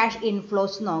ഏതൊക്കെയാണ് ക്യാഷ്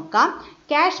ഇൻഫ്ലോസ് നോക്കാം.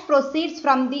 Cash proceeds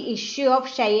from the issue of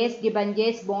shares,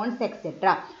 debentures, bones etcetera.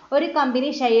 ഒരു കമ്പനി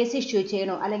ഷെയർസ് ഇഷ്യൂ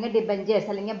ചെയ്യണു, അല്ലെങ്കിൽ ഡിബഞ്ചേഴ്സ്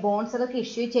അല്ലെങ്കിൽ ബോൺസ് അതൊക്കെ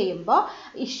ഇഷ്യൂ ചെയ്യുമ്പോൾ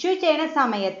ഇഷ്യൂ ചെയ്യുന്ന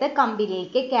സമയത്ത്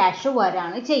കമ്പനിക്ക് ക്യാഷ്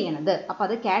വരാണ് ചെയ്യണത്. അപ്പോൾ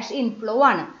അത് ക്യാഷ് ഇൻഫ്ലോ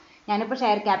ആണ്. ഞാനിപ്പോൾ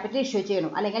ഷെയർ ക്യാപിറ്റൽ ഇഷ്യൂ ചെയ്യണു,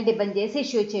 അല്ലെങ്കിൽ ഡിബഞ്ചേഴ്സ്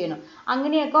ഇഷ്യൂ ചെയ്യണു,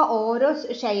 അങ്ങനെയൊക്കെ ഓരോ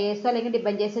ഷെയർസോ അല്ലെങ്കിൽ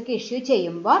ഡിബഞ്ചേഴ്സൊക്കെ ഇഷ്യൂ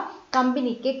ചെയ്യുമ്പോൾ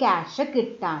കമ്പനിക്ക് ക്യാഷ്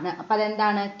കിട്ടാണ്. അപ്പോൾ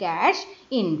അതെന്താണ് cash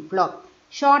inflow.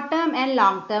 Short term and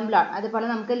long term loan, അതുപോലെ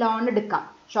നമുക്ക് ലോൺ എടുക്കാം.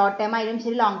 ഷോർട്ട് ടേം ആയാലും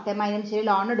ശരി, ലോങ് ടേം ആയാലും ശരി,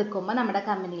 ലോൺ എടുക്കുമ്പോൾ നമ്മുടെ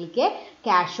കമ്പനിയിലേക്ക്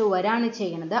ക്യാഷ് വരാണ്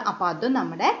ചെയ്യുന്നത്. അപ്പോൾ അതും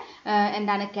നമ്മുടെ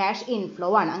എന്താണ് ക്യാഷ് ഇൻഫ്ലോ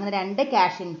ആണ്. അങ്ങനെ 2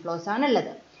 ക്യാഷ് ഇൻഫ്ലോസ് ആണ്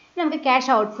ഉള്ളത്. നമുക്ക് ക്യാഷ്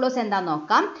ഔട്ട്ഫ്ലോസ് എന്താണെന്ന്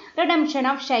നോക്കാം. Redemption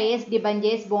of shares,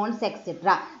 debentures, bones etcetera.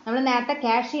 നമ്മൾ നേരത്തെ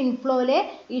ക്യാഷ് ഇൻഫ്ലോയിൽ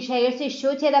ഈ ഷെയർസ് ഇഷ്യൂ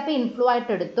ചെയ്തപ്പോൾ ഇൻഫ്ലോ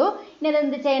ആയിട്ട് എടുത്തു. ഇനി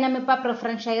അതെന്ത് ചെയ്യണം, ഇപ്പോൾ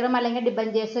പ്രിഫറൻസ് ഷെയറും അല്ലെങ്കിൽ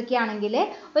ഡിബഞ്ചേഴ്സൊക്കെ ആണെങ്കിൽ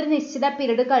ഒരു നിശ്ചിത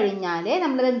പീരീഡ് കഴിഞ്ഞാൽ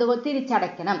നമ്മളത് എന്തുകൊണ്ട്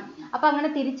തിരിച്ചടയ്ക്കണം. അപ്പോൾ അങ്ങനെ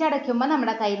തിരിച്ചടയ്ക്കുമ്പോൾ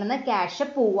നമ്മുടെ കയ്യിൽ നിന്ന് ക്യാഷ്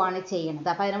പോവുകയാണ് ചെയ്യുന്നത്.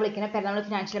 അപ്പോൾ അതിനെ വിളിക്കുന്ന പേര് നമ്മൾ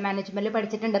ഫിനാൻഷ്യൽ മാനേജ്മെൻറ്റിൽ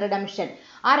പഠിച്ചിട്ടുണ്ട്, റിഡംഷൻ.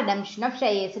 ആ റിഡംഷൻ ഓഫ്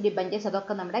ഷെയർസ്, ഡിബഞ്ചേഴ്സ്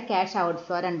അതൊക്കെ നമ്മുടെ ക്യാഷ്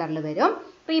ഔട്ട്ഫ്ലോ അണ്ടറിൽ വരും.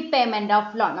 റീപേയ്മെൻറ്റ്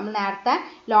ഓഫ് ലോൺ, നമ്മൾ നേരത്തെ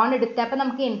ലോൺ എടുത്തപ്പോൾ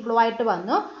നമുക്ക് ഇൻഫ്ലോ ആയിട്ട്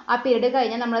വന്നു, ആ പീരീഡ്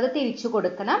കഴിഞ്ഞാൽ നമ്മളത് തിരിച്ചു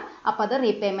കൊടുക്കണം. അപ്പോൾ അത്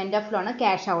repayment of loan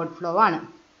cash outflow ആണ്.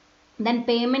 Then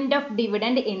payment of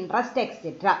dividend, interest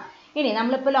etcetera. ഇനി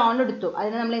നമ്മളിപ്പോൾ ലോൺ എടുത്തു,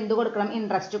 അതിന് നമ്മൾ എന്ത് കൊടുക്കണം,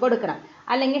 ഇൻട്രസ്റ്റ് കൊടുക്കണം.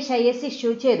 അല്ലെങ്കിൽ ഷെയർസ്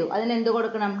ഇഷ്യൂ ചെയ്തു, അതിന് എന്ത്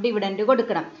കൊടുക്കണം, ഡിവിഡൻഡ്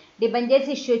കൊടുക്കണം.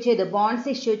 ഡിബഞ്ചേഴ്സ് ഇഷ്യൂ ചെയ്തു, ബോൺസ്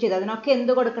ഇഷ്യൂ ചെയ്തു, അതിനൊക്കെ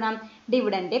എന്ത് കൊടുക്കണം,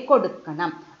 ഡിവിഡൻഡ്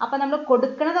കൊടുക്കണം. അപ്പോൾ നമ്മൾ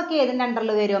കൊടുക്കുന്നതൊക്കെ ഏതിൻ്റെ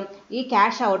അണ്ടറിൽ വരും, ഈ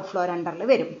ക്യാഷ് ഔട്ട്ഫ്ലോ അണ്ടറിൽ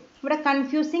വരും. ഇവിടെ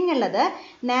കൺഫ്യൂസിങ് ഉള്ളത്,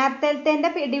 നേരത്തെ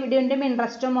ഡിവിഡൻഡും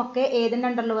ഇൻട്രസ്റ്റും ഒക്കെ ഏതിൻ്റെ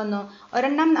അണ്ടറിൽ വന്നു,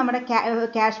 ഒരെണ്ണം നമ്മുടെ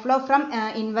ക്യാഷ് ഫ്ലോ ഫ്രം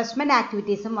ഇൻവെസ്റ്റ്മെൻറ്റ്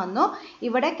ആക്ടിവിറ്റീസും വന്നു.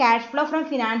 ഇവിടെ ക്യാഷ് ഫ്ലോ ഫ്രം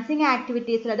ഫിനാൻസിങ്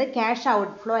ആക്ടിവിറ്റീസിൽ അത് ക്യാഷ്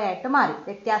ഔട്ട്ഫ്ലോ ആയിട്ട് മാറി.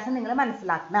 വ്യത്യാസം നിങ്ങൾ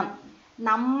മനസ്സിലാക്കണം.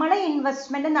 നമ്മൾ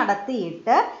ഇൻവെസ്റ്റ്മെൻറ്റ്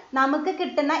നടത്തിയിട്ട് നമുക്ക്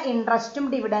കിട്ടുന്ന ഇൻട്രസ്റ്റും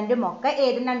ഡിവിഡൻറ്റും ഒക്കെ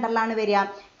ഏതിൻ്റെ അണ്ടറിലാണ് വരിക,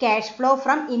 ക്യാഷ് ഫ്ലോ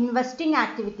ഫ്രം ഇൻവെസ്റ്റിംഗ്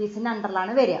ആക്ടിവിറ്റീസിൻ്റെ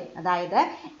അണ്ടറിലാണ് വരിക. അതായത്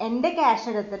എൻ്റെ ക്യാഷ്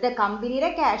എടുത്തിട്ട്, കമ്പനിയുടെ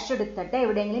ക്യാഷ് എടുത്തിട്ട്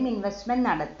എവിടെയെങ്കിലും ഇൻവെസ്റ്റ്മെൻറ്റ്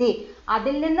നടത്തി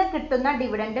അതിൽ നിന്ന് കിട്ടുന്ന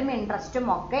ഡിവിഡൻറ്റും ഇൻട്രസ്റ്റും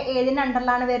ഒക്കെ ഏതിൻ്റെ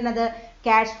അണ്ടറിലാണ് വരുന്നത്,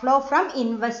 ക്യാഷ് ഫ്ലോ ഫ്രം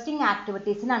ഇൻവെസ്റ്റിംഗ്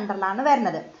ആക്ടിവിറ്റീസിൻ്റെ അണ്ടറിലാണ്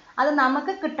വരുന്നത്. അത്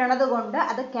നമുക്ക് കിട്ടണത് കൊണ്ട്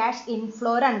അത് ക്യാഷ്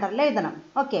ഇൻഫ്ലോ അണ്ടറിൽ എഴുതണം.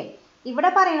 ഓക്കെ, ഇവിടെ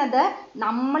പറയുന്നത്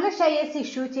നമ്മൾ ഷെയർസ്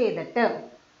ഇഷ്യൂ ചെയ്തിട്ട്,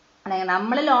 അല്ലെങ്കിൽ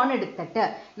നമ്മൾ ലോൺ എടുത്തിട്ട്,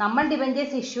 നമ്മൾ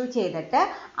ഡിബഞ്ചേഴ്സ് ഇഷ്യൂ ചെയ്തിട്ട്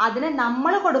അതിന്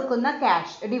നമ്മൾ കൊടുക്കുന്ന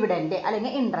ക്യാഷ് ഡിവിഡൻഡ്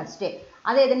അല്ലെങ്കിൽ ഇൻട്രസ്റ്റ്,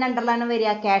 അത് ഏതിൻ്റെ അണ്ടറിലാണ്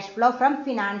വരിക, cash flow from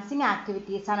financing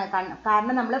activities ആണ്.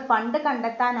 കാരണം നമ്മൾ ഫണ്ട്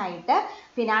കണ്ടെത്താനായിട്ട്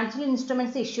ഫിനാൻഷ്യൽ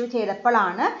ഇൻസ്ട്രുമെൻറ്റ്സ് ഇഷ്യൂ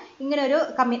ചെയ്തപ്പോഴാണ് ഇങ്ങനൊരു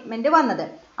കമ്മിറ്റ്മെൻറ്റ് വന്നത്.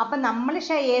 അപ്പം നമ്മൾ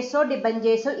ഷെയർസോ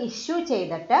ഡിബഞ്ചേഴ്സോ ഇഷ്യൂ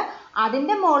ചെയ്തിട്ട്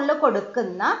അതിൻ്റെ മുകളിൽ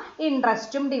കൊടുക്കുന്ന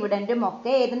ഇൻട്രസ്റ്റും ഡിവിഡൻറ്റും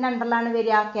ഒക്കെ ഏതിൻ്റെ അണ്ടറിലാണ്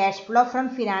വരിക, ക്യാഷ് ഫ്ലോ ഫ്രം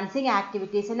ഫിനാൻസിങ്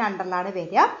ആക്ടിവിറ്റീസിൻ്റെ അണ്ടറിലാണ്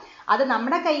വരിക. അത്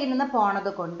നമ്മുടെ കയ്യിൽ നിന്ന്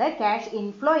പോണത് കൊണ്ട് ക്യാഷ്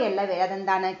ഇൻഫ്ലോ അല്ല വരിക,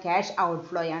 അതെന്താണ് ക്യാഷ്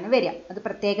ഔട്ട്ഫ്ലോ ആണ് വരിക. അത്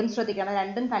പ്രത്യേകം ശ്രദ്ധിക്കണം,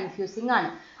 രണ്ടും കൺഫ്യൂസിങ്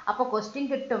ആണ്. അപ്പോൾ ക്വസ്റ്റ്യൻ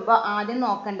കിട്ടുമ്പോൾ ആദ്യം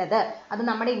നോക്കേണ്ടത് അത്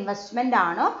നമ്മുടെ ഇൻവെസ്റ്റ്മെൻ്റ്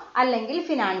ആണോ അല്ലെങ്കിൽ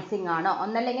ഫിനാൻസിങ് ആണോ,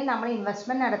 ഒന്നല്ലെങ്കിൽ നമ്മൾ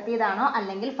ഇൻവെസ്റ്റ്മെൻറ്റ് നടത്തിയതാണോ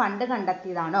അല്ലെങ്കിൽ ഫണ്ട്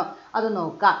കണ്ടെത്തിയതാണോ അത്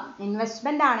നോക്കാം.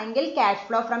 ഇൻവെസ്റ്റ്മെൻ്റ് ആണെങ്കിൽ ക്യാഷ്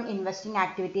ഫ്ലോ ഫ്രം ഇൻവെസ്റ്റിംഗ്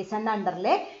ആക്ടിവിറ്റീസിൻ്റെ അണ്ടറിൽ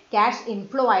ക്യാഷ്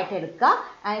ഇൻഫ്ലോ ആയിട്ട് എടുക്കുക.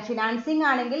 ഫിനാൻസിങ്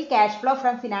ആണെങ്കിൽ ക്യാഷ് ഫ്ലോ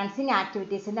ഫ്രം ഫിനാൻസിങ്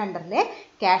ആക്ടിവിറ്റീസിൻ്റെ അണ്ടറിൽ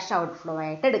ക്യാഷ് ഔട്ട്ഫ്ലോ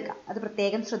ആയിട്ട് എടുക്കുക. അത്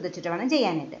പ്രത്യേകം ശ്രദ്ധിച്ചിട്ട് വേണം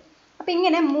ചെയ്യാനായിട്ട്. അപ്പോൾ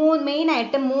ഇങ്ങനെ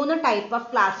മെയിനായിട്ട് 3 ടൈപ്പ് ഓഫ്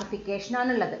ക്ലാസിഫിക്കേഷൻ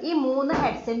ആണുള്ളത്. ഈ 3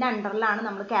 ഹെഡ്സിൻ്റെ അണ്ടറിലാണ്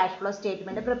നമ്മൾ ക്യാഷ് ഫ്ലോ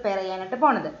സ്റ്റേറ്റ്മെൻറ്റ് പ്രിപ്പയർ ചെയ്യാനായിട്ട്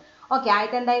പോണത്. ഓക്കെ,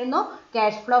 ആയിട്ട് എന്തായിരുന്നു,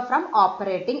 cash flow from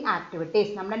operating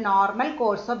activities, നമ്മുടെ നോർമൽ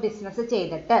കോഴ്സ് ഓഫ് ബിസിനസ്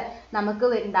ചെയ്തിട്ട് നമുക്ക്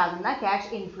ഉണ്ടാകുന്ന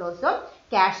ക്യാഷ് ഇൻഫ്ലോസും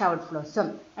ക്യാഷ് ഔട്ട്ഫ്ലോസും.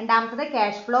 രണ്ടാമത്തത്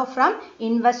cash flow from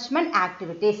investment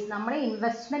activities, നമ്മൾ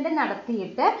ഇൻവെസ്റ്റ്മെൻറ്റ്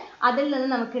നടത്തിയിട്ട് അതിൽ നിന്ന്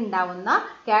നമുക്ക് ഉണ്ടാവുന്ന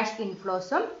ക്യാഷ്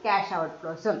ഇൻഫ്ലോസും ക്യാഷ്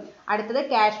ഔട്ട്ഫ്ലോസും. അടുത്തത്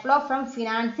cash flow from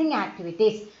financing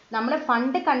activities, നമ്മൾ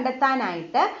ഫണ്ട്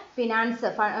കണ്ടെത്താനായിട്ട്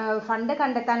ഫണ്ട്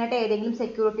കണ്ടെത്താനായിട്ട് ഏതെങ്കിലും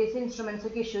സെക്യൂരിറ്റീസ് ഇൻസ്ട്രുമെൻറ്റ്സ്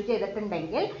ഒക്കെ ഇഷ്യൂ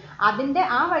ചെയ്തിട്ടുണ്ടെങ്കിൽ അതിൻ്റെ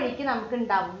ആ വഴിക്ക് നമുക്ക്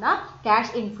ഉണ്ടാവുന്ന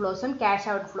cash ഇൻഫ്ലോസും cash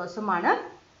ഔട്ട്ഫ്ലോസുമാണ്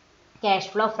cash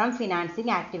flow from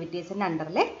financing ആക്ടിവിറ്റീസിൻ്റെ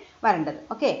അണ്ടറിൽ വരേണ്ടത്.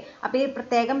 ഓക്കെ, അപ്പോൾ ഈ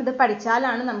പ്രത്യേകം ഇത്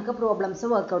പഠിച്ചാലാണ് നമുക്ക് പ്രോബ്ലംസ്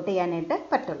വർക്കൗട്ട് ചെയ്യാനായിട്ട്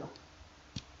പറ്റുള്ളൂ.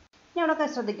 ഇനി അവിടെ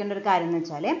ശ്രദ്ധിക്കേണ്ട ഒരു കാര്യം എന്ന്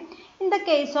വെച്ചാൽ, in the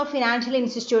case of financial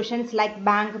institutions like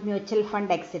bank, mutual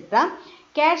fund etcetera,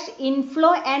 cash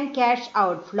inflow and cash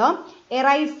outflow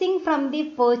arising from the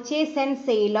purchase and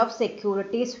sale of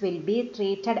securities will be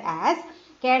treated as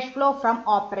cash flow from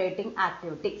operating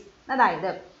activities.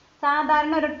 അതായത്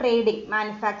സാധാരണ ഒരു trading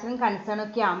manufacturing concern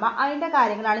ഒക്കെ ആകുമ്പോൾ അതിൻ്റെ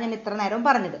കാര്യങ്ങളാണ് ഞാൻ ഇത്ര നേരം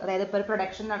പറഞ്ഞത്. അതായത് ഇപ്പോൾ ഒരു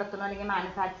പ്രൊഡക്ഷൻ നടത്തണോ അല്ലെങ്കിൽ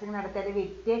മാനുഫാക്ചറിങ് നടത്തി അത്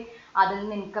വിറ്റ് അതിൽ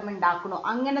നിന്ന് ഇൻകം ഉണ്ടാക്കണോ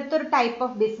അങ്ങനത്തെ ഒരു ടൈപ്പ്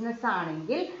ഓഫ് ബിസിനസ്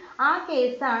ആണെങ്കിൽ ആ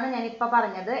കേസാണ് ഞാനിപ്പോൾ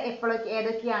പറഞ്ഞത്. എപ്പോഴൊക്കെ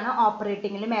ഏതൊക്കെയാണ്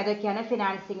ഓപ്പറേറ്റിങ്ങിലും ഏതൊക്കെയാണ്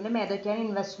ഫിനാൻസിങ്ങിലും ഏതൊക്കെയാണ്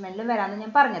ഇൻവെസ്റ്റ്മെൻറ്റിലും വരാമെന്ന്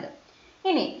ഞാൻ പറഞ്ഞത്.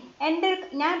 ഇനി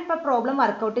ഞാൻ ഇപ്പോൾ പ്രോബ്ലം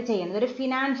വർക്കൗട്ട് ചെയ്യുന്നത് ഒരു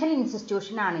ഫിനാൻഷ്യൽ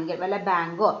ഇൻസ്റ്റിറ്റ്യൂഷൻ ആണെങ്കിൽ, വല്ല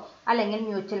ബാങ്കോ അല്ലെങ്കിൽ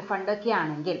മ്യൂച്വൽ ഫണ്ടോ ഒക്കെ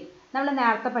ആണെങ്കിൽ നമ്മൾ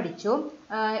നേരത്തെ പഠിച്ചു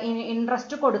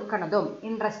interest കൊടുക്കണതും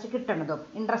interest കിട്ടണതും.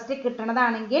 Interest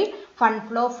കിട്ടണതാണെങ്കിൽ fund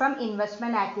flow from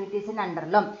investment ആക്ടിവിറ്റീസിൻ്റെ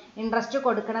അണ്ടറിലും, interest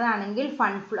കൊടുക്കണതാണെങ്കിൽ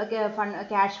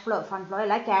cash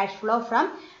flow from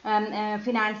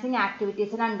financing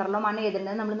ആക്ടിവിറ്റീസിൻ്റെ അണ്ടറിലുമാണ്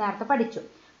എഴുതുന്നത് നമ്മൾ നേരത്തെ പഠിച്ചു.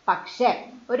 പക്ഷേ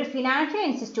ഒരു ഫിനാൻഷ്യൽ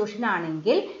ഇൻസ്റ്റിറ്റ്യൂഷൻ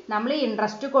ആണെങ്കിൽ നമ്മൾ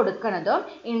ഇൻട്രസ്റ്റ് കൊടുക്കുന്നതും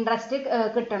ഇൻട്രസ്റ്റ്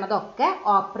കിട്ടണതൊക്കെ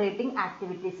ഓപ്പറേറ്റിംഗ്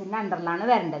ആക്ടിവിറ്റീസിൻ്റെ അണ്ടറിലാണ്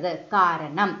വരേണ്ടത്.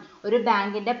 കാരണം ഒരു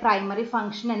ബാങ്കിൻ്റെ പ്രൈമറി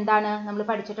ഫംഗ്ഷൻ എന്താണ് നമ്മൾ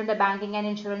പഠിച്ചിട്ടുണ്ട് banking and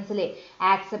ഇൻഷുറൻസിലെ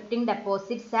accepting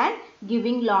deposits and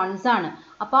giving loans ആണ്.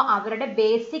 അപ്പോൾ അവരുടെ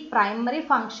ബേസിക് പ്രൈമറി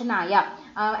ഫംഗ്ഷനായ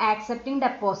ആക്സെപ്റ്റിംഗ്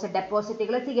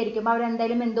ഡെപ്പോസിറ്റുകൾ സ്വീകരിക്കുമ്പോൾ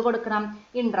അവരെന്തായാലും എന്ത് കൊടുക്കണം?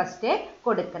 ഇൻട്രസ്റ്റ്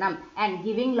കൊടുക്കണം. ആൻഡ്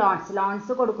ഗിവിംഗ്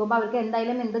ലോൺസ് കൊടുക്കുമ്പോൾ അവർക്ക്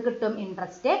എന്തായാലും എന്ത് കിട്ടും?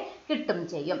 ഇൻട്രസ്റ്റ് കിട്ടും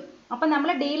ചെയ്യും. അപ്പോൾ നമ്മൾ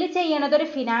ഡീൽ ചെയ്യണത് ഒരു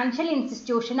ഫിനാൻഷ്യൽ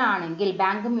ഇൻസ്റ്റിറ്റ്യൂഷൻ ആണെങ്കിൽ,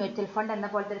 ബാങ്ക് മ്യൂച്വൽ ഫണ്ട് എന്ന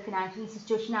പോലത്തെ ഒരു ഫിനാൻഷ്യൽ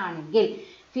ഇൻസ്റ്റിറ്റ്യൂഷൻ ആണെങ്കിൽ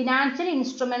ഫിനാൻഷ്യൽ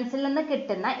ഇൻസ്ട്രുമെൻസിൽ നിന്ന്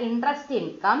കിട്ടുന്ന ഇൻട്രസ്റ്റ്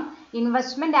ഇൻകം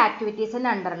ഇൻവെസ്റ്റ്മെൻറ്റ് ആക്ടിവിറ്റീസിൻ്റെ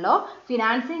അണ്ടറിലോ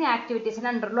ഫിനാൻസിങ് ആക്ടിവിറ്റീസിൻ്റെ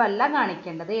അണ്ടറിലോ അല്ല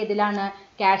കാണിക്കേണ്ടത്. ഏതിലാണ്?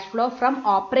 ക്യാഷ് ഫ്ലോ ഫ്രം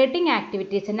ഓപ്പറേറ്റിംഗ്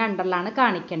ആക്ടിവിറ്റീസിൻ്റെ അണ്ടറിലാണ്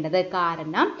കാണിക്കേണ്ടത്.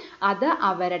 കാരണം അത്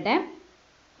അവരുടെ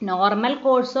നോർമൽ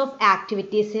കോഴ്സ് ഓഫ്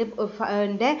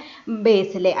ആക്ടിവിറ്റീസിൻ്റെ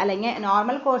ബേസിൽ അല്ലെങ്കിൽ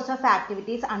normal course of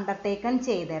activities undertaken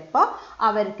ചെയ്തപ്പോൾ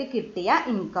അവർക്ക് കിട്ടിയ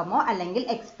ഇൻകമോ അല്ലെങ്കിൽ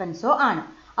എക്സ്പെൻസോ ആണ്.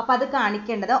 അപ്പോൾ അത്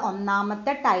കാണിക്കേണ്ടത്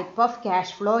ഒന്നാമത്തെ ടൈപ്പ് ഓഫ്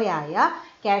ക്യാഷ് ഫ്ലോ ആയ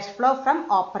ക്യാഷ് ഫ്ലോ ഫ്രം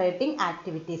ഓപ്പറേറ്റിംഗ്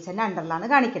ആക്ടിവിറ്റീസിൻ്റെ അണ്ടറിലാണ്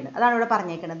കാണിക്കുന്നത്. അതാണ് ഇവിടെ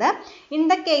പറഞ്ഞേക്കുന്നത്. In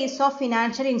the case of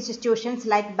financial institutions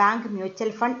like bank,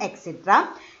 mutual fund etcetera,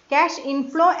 cash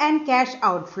inflow and cash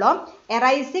outflow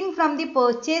arising from the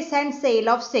purchase and sale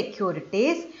of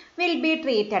securities will be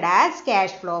treated as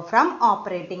cash flow from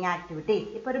operating activities.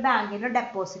 ഇപ്പോൾ ഒരു ബാങ്കിന്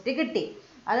deposit കിട്ടി,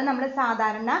 അത് നമ്മൾ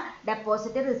സാധാരണ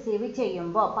deposit receive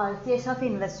ചെയ്യുമ്പോൾ purchase of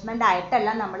investment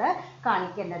ആയിട്ടല്ല നമ്മൾ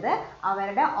കാണിക്കേണ്ടത്,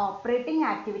 അവരുടെ ഓപ്പറേറ്റിംഗ്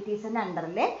ആക്ടിവിറ്റീസിൻ്റെ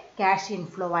അണ്ടറിൽ ക്യാഷ്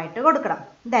ഇൻഫ്ലോ ആയിട്ട് കൊടുക്കണം.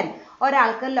 ദെൻ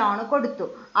ഒരാൾക്ക് ലോൺ കൊടുത്തു,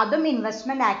 അതും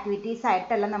ഇൻവെസ്റ്റ്മെൻറ്റ് ആക്ടിവിറ്റീസ്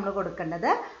ആയിട്ടല്ല നമ്മൾ കൊടുക്കേണ്ടത്,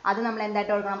 അത് നമ്മൾ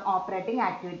എന്തായിട്ട് കൊടുക്കണം? ഓപ്പറേറ്റിംഗ്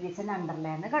ആക്ടിവിറ്റീസിൻ്റെ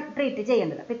അണ്ടറിലാണ് ട്രീറ്റ്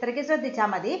ചെയ്യേണ്ടത്. അപ്പോൾ ഇത്രയ്ക്ക് ശ്രദ്ധിച്ചാൽ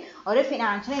മതി. ഒരു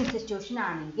ഫിനാൻഷ്യൽ ഇൻസ്റ്റിറ്റ്യൂഷൻ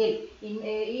ആണെങ്കിൽ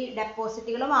ഈ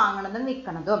ഡെപ്പോസിറ്റുകൾ വാങ്ങണതും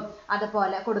വിൽക്കണതും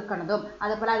അതുപോലെ കൊടുക്കണതും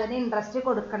അതുപോലെ അതിന് ഇൻട്രസ്റ്റ്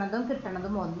കൊടുക്കണതും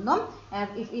കിട്ടണതും ഒന്നും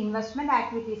ഇൻവെസ്റ്റ്മെൻറ്റ്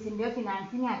ആക്ടിവിറ്റീസിൻ്റെയോ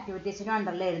ഫിനാൻസിങ് ആക്ടിവിറ്റീസിൻ്റെയോ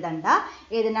അണ്ടറിൽ എഴുതണ്ട.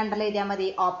 ഏതിൻ്റെ അണ്ടറിൽ എഴുതിയാൽ മതി?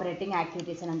 ഓപ്പറേറ്റിംഗ്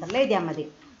ആക്ടിവിറ്റീസിൻ്റെ അണ്ടറിൽ എഴുതിയാൽ മതി.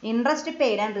 Interest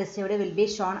paid and received will be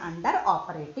shown under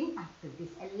operating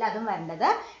activities. എല്ലാതും വരേണ്ടത്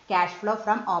cash flow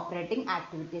from operating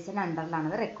ആക്ടിവിറ്റീസിൻ്റെ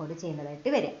അണ്ടറിലാണ് record ചെയ്യുന്നതായിട്ട്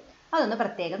വരിക. അതൊന്ന്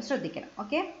പ്രത്യേകം ശ്രദ്ധിക്കണം.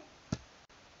 Okay.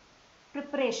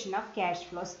 Preparation of cash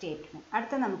flow statement.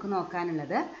 അടുത്ത നമുക്ക്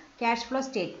നോക്കാനുള്ളത് ക്യാഷ് ഫ്ലോ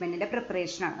സ്റ്റേറ്റ്മെൻറ്റിൻ്റെ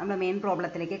പ്രിപ്പറേഷനാണ്. നമ്മൾ മെയിൻ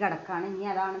പ്രോബ്ലത്തിലേക്ക് കിടക്കുകയാണ്. ഇനി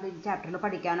അതാണ് ഈ ചാപ്റ്ററിൽ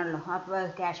പഠിക്കാനുള്ളൂ. അപ്പോൾ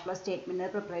ക്യാഷ് ഫ്ലോ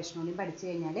സ്റ്റേറ്റ്മെൻറ്റിൻ്റെ പ്രിപ്പറേഷനോടും പഠിച്ചു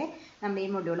കഴിഞ്ഞാൽ നമ്മൾ ഈ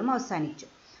മൊഡ്യൂളും അവസാനിച്ചു.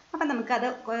 അപ്പം നമുക്കത്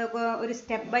ഒരു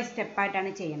സ്റ്റെപ്പ് ബൈ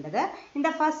സ്റ്റെപ്പായിട്ടാണ് ചെയ്യേണ്ടത്. In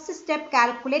the first step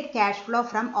calculate cash flow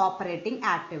from operating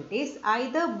activities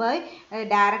either by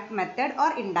direct method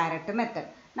or indirect method.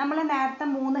 നമ്മൾ നേരത്തെ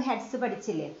 3 ഹെഡ്സ്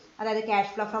പഠിച്ചില്ലേ? അതായത്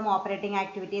cash flow from operating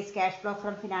activities, cash flow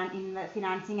from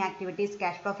financing activities,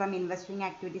 cash flow from investing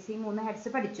activities. ഈ 3 heads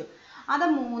പഠിച്ചു. അത്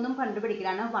 3ഉം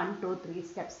കണ്ടുപിടിക്കലാണ് 1, 2, 3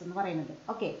 steps എന്ന് പറയുന്നത്.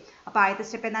 Okay. അപ്പോൾ ആദ്യത്തെ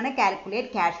സ്റ്റെപ്പ് എന്താണ്?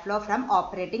 Calculate cash flow from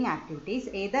operating activities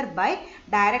either by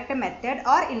direct method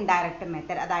or indirect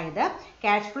method. അതായത്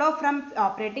cash flow from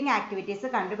operating activities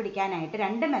കണ്ടുപിടിക്കാനായിട്ട്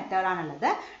 2 മെത്തേഡാണുള്ളത്.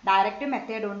 ഡയറക്റ്റ്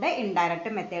മെത്തേഡ് ഉണ്ട്,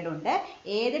 ഇൻഡയറക്റ്റ് മെത്തേഡ് ഉണ്ട്.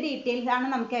 ഏത് ഡീറ്റെയിൽസ് ആണ്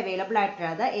നമുക്ക് അവൈലബിൾ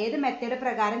ആയിട്ടുള്ളത്, ഏത് മെത്തേഡ്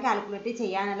പ്രകാരം കാൽക്കുലേറ്റ്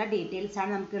ചെയ്യാനുള്ള ഡീറ്റെയിൽസ്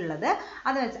ആണ് നമുക്കുള്ളത്,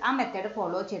 അത് വെച്ച് ആ മെത്തേഡ്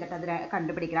ഫോളോ ചെയ്തിട്ട് അത്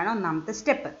കണ്ടുപിടിക്കലാണ് ഒന്നാമത്തെ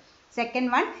step.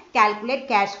 Second one, calculate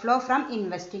cash flow from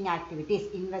investing activities.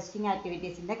 Investing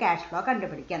ആക്ടിവിറ്റീസിൻ്റെ cash flow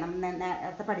കണ്ടുപിടിക്കുക. നമ്മൾ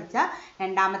നേരത്തെ പഠിച്ച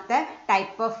രണ്ടാമത്തെ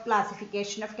type of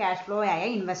classification of cash flow ആയ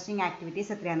ഇൻവെസ്റ്റിംഗ്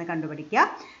ആക്ടിവിറ്റീസ് എത്രയാണെന്ന് കണ്ടുപിടിക്കുക.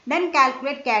 Then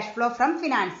calculate cash flow from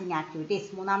financing activities.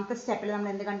 മൂന്നാമത്തെ സ്റ്റെപ്പിൽ നമ്മൾ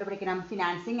എന്ത് കണ്ടുപിടിക്കണം?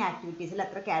 ഫിനാൻസിങ് ആക്ടിവിറ്റീസിൽ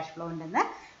എത്ര ക്യാഷ് ഫ്ലോ ഉണ്ടെന്ന്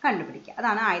കണ്ടുപിടിക്കുക.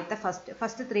 അതാണ് ആദ്യത്തെ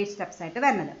ഫസ്റ്റ് 3 സ്റ്റെപ്സ് ആയിട്ട്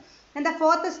വരുന്നത്. And the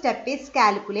fourth step is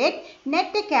calculate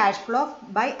net cash flow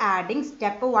by adding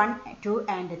step 1, 2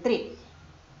 and 3.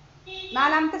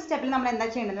 നാലാമത്തെ സ്റ്റെപ്പിൽ നമ്മൾ എന്താ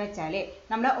ചെയ്യേണ്ടതെന്ന് വെച്ചാൽ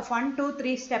നമ്മൾ 1, 2,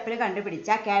 3 സ്റ്റെപ്പിൽ കണ്ടുപിടിച്ച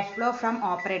cash flow from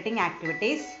operating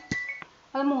activities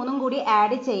അത് മൂന്നും കൂടി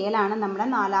ആഡ് ചെയ്യലാണ് നമ്മുടെ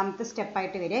നാലാമത്തെ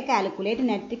സ്റ്റെപ്പായിട്ട് വരിക. Calculate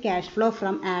net cash flow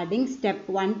from adding step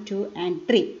 1, 2 and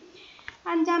 3.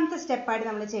 അഞ്ചാമത്തെ സ്റ്റെപ്പായിട്ട്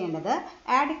നമ്മൾ ചെയ്യേണ്ടത്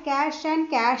add cash and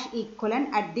cash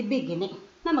equivalent at the beginning.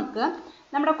 നമുക്ക്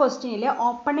നമ്മുടെ ക്വസ്റ്റ്യനിൽ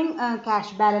ഓപ്പണിംഗ്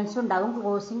ക്യാഷ് ബാലൻസ് ഉണ്ടാവും,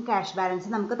 ക്ലോസിംഗ് ക്യാഷ് ബാലൻസ്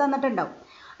നമുക്ക് തന്നിട്ടുണ്ടാവും.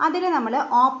 അതിൽ നമ്മൾ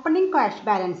ഓപ്പണിംഗ് ക്യാഷ്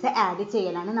ബാലൻസ് ആഡ്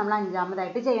ചെയ്യലാണ് നമ്മൾ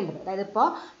അഞ്ചാമതായിട്ട് ചെയ്യേണ്ടത്. അതായത് ഇപ്പോൾ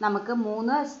നമുക്ക്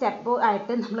 3 സ്റ്റെപ്പ്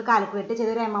ആയിട്ട് നമ്മൾ കാൽക്കുലേറ്റ്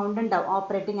ചെയ്തൊരു എമൗണ്ട് ഉണ്ടാവും.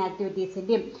 ഓപ്പറേറ്റിംഗ്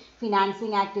ആക്ടിവിറ്റീസിൻ്റെയും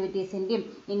ഫിനാൻസിങ് ആക്ടിവിറ്റീസിൻ്റെയും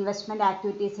ഇൻവെസ്റ്റ്മെൻറ്റ്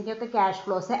ആക്ടിവിറ്റീസിൻ്റെയും ഒക്കെ ക്യാഷ്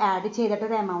ഫ്ലോസ് ആഡ്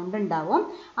ചെയ്തിട്ടൊരു എമൗണ്ട് ഉണ്ടാവും.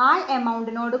 ആ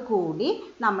എമൗണ്ടിനോട് കൂടി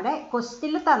നമ്മുടെ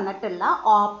ക്വസ്റ്റ്യനിൽ തന്നിട്ടുള്ള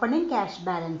ഓപ്പണിംഗ് ക്യാഷ്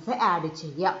ബാലൻസ് ആഡ്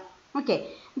ചെയ്യുക. Okay,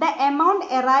 the amount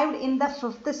arrived in the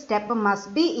 5th step must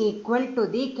be equal to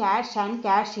the cash and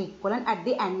cash equivalent at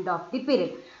the end of the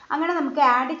period. അങ്ങനെ നമുക്ക്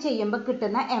add ചെയ്യുമ്പോൾ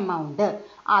കിട്ടുന്ന എമൗണ്ട്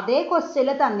അതേ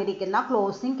ക്വസ്റ്റ്യനിൽ തന്നിരിക്കുന്ന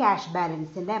ക്ലോസിംഗ് ക്യാഷ്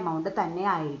ബാലൻസിൻ്റെ എമൗണ്ട് തന്നെ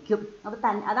ആയിരിക്കും. അപ്പോൾ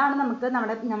അതാണ്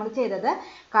നമ്മൾ ചെയ്തത്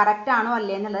കറക്റ്റ് ആണോ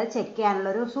അല്ലേ എന്നുള്ളത് ചെക്ക്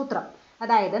ചെയ്യാനുള്ളൊരു സൂത്രം.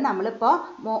 അതായത് നമ്മളിപ്പോൾ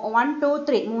 1, 2,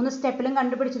 3 3 സ്റ്റെപ്പിലും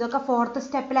കണ്ടുപിടിച്ചതൊക്കെ 4th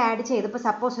സ്റ്റെപ്പിൽ ആഡ് ചെയ്ത് ഇപ്പോൾ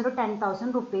സപ്പോസ് ഒരു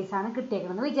 10,000 റുപ്പീസാണ്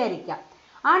കിട്ടിയേക്കണമെന്ന് വിചാരിക്കുക.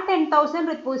 ആ 10,000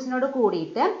 റുപ്പീസിനോട്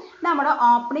കൂടിയിട്ട് നമ്മുടെ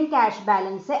ഓപ്പണിംഗ് ക്യാഷ്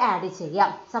ബാലൻസ് ആഡ്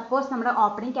ചെയ്യാം. സപ്പോസ് നമ്മുടെ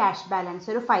ഓപ്പണിംഗ് ക്യാഷ് ബാലൻസ്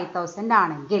ഒരു 5,000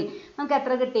 ആണെങ്കിൽ നമുക്ക്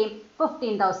എത്ര കിട്ടി?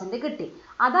 15,000 കിട്ടി.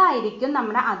 അതായിരിക്കും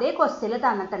നമ്മുടെ അതേ ക്വസ്റ്റ്യനിൽ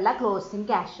തന്നിട്ടുള്ള ക്ലോസിംഗ്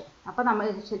ക്യാഷ്. അപ്പോൾ നമ്മൾ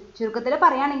ചുരുക്കത്തിൽ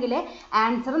പറയുകയാണെങ്കിൽ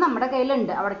ആൻസർ നമ്മുടെ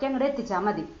കയ്യിലുണ്ട്, അവിടേക്ക് അങ്ങോട്ട് എത്തിച്ചാൽ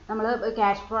മതി. നമ്മൾ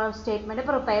ക്യാഷ് ഫ്ലോ സ്റ്റേറ്റ്മെൻറ്റ്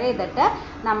പ്രിപ്പയർ ചെയ്തിട്ട്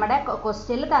നമ്മുടെ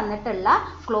ക്വസ്റ്റ്യനിൽ തന്നിട്ടുള്ള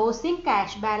ക്ലോസിംഗ്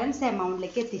ക്യാഷ് ബാലൻസ്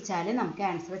എമൗണ്ടിലേക്ക് എത്തിച്ചാൽ നമുക്ക്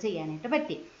ആൻസർ ചെയ്യാനായിട്ട്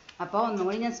പറ്റി. അപ്പോൾ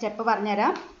ഒന്നുകൂടി ഞാൻ സ്റ്റെപ്പ്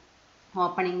പറഞ്ഞുതരാം.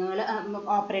 ഓപ്പണിങ്ങുകൾ,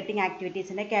 ഓപ്പറേറ്റിംഗ്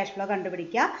ആക്ടിവിറ്റീസിൻ്റെ ക്യാഷ് ഫ്ലോ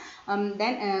കണ്ടുപിടിക്കുക,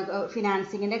 ദെൻ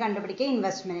ഫിനാൻസിങ്ങിൻ്റെ കണ്ടുപിടിക്കുക,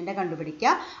 ഇൻവെസ്റ്റ്മെൻറ്റിൻ്റെ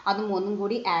കണ്ടുപിടിക്കുക, അത് മൂന്നും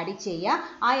കൂടി ആഡ് ചെയ്യുക.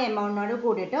 ആ എമൗണ്ടിനോട്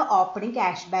കൂടിയിട്ട് ഓപ്പണിംഗ്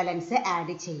ക്യാഷ് ബാലൻസ്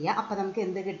ആഡ് ചെയ്യുക. അപ്പോൾ നമുക്ക്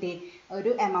എന്ത് കിട്ടി?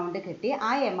 ഒരു എമൗണ്ട് കിട്ടി.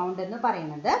 ആ എമൗണ്ട് എന്ന്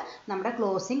പറയുന്നത് നമ്മുടെ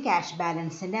ക്ലോസിംഗ് ക്യാഷ്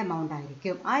ബാലൻസിൻ്റെ എമൗണ്ട്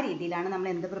ആയിരിക്കും. ആ രീതിയിലാണ് നമ്മൾ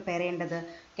എന്ത് പ്രിപ്പയർ ചെയ്യേണ്ടത്?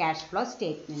 ക്യാഷ് ഫ്ലോ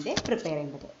സ്റ്റേറ്റ്മെൻറ്റ് പ്രിപ്പയർ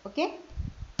ചെയ്യേണ്ടത്. Okay,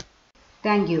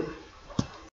 thank you.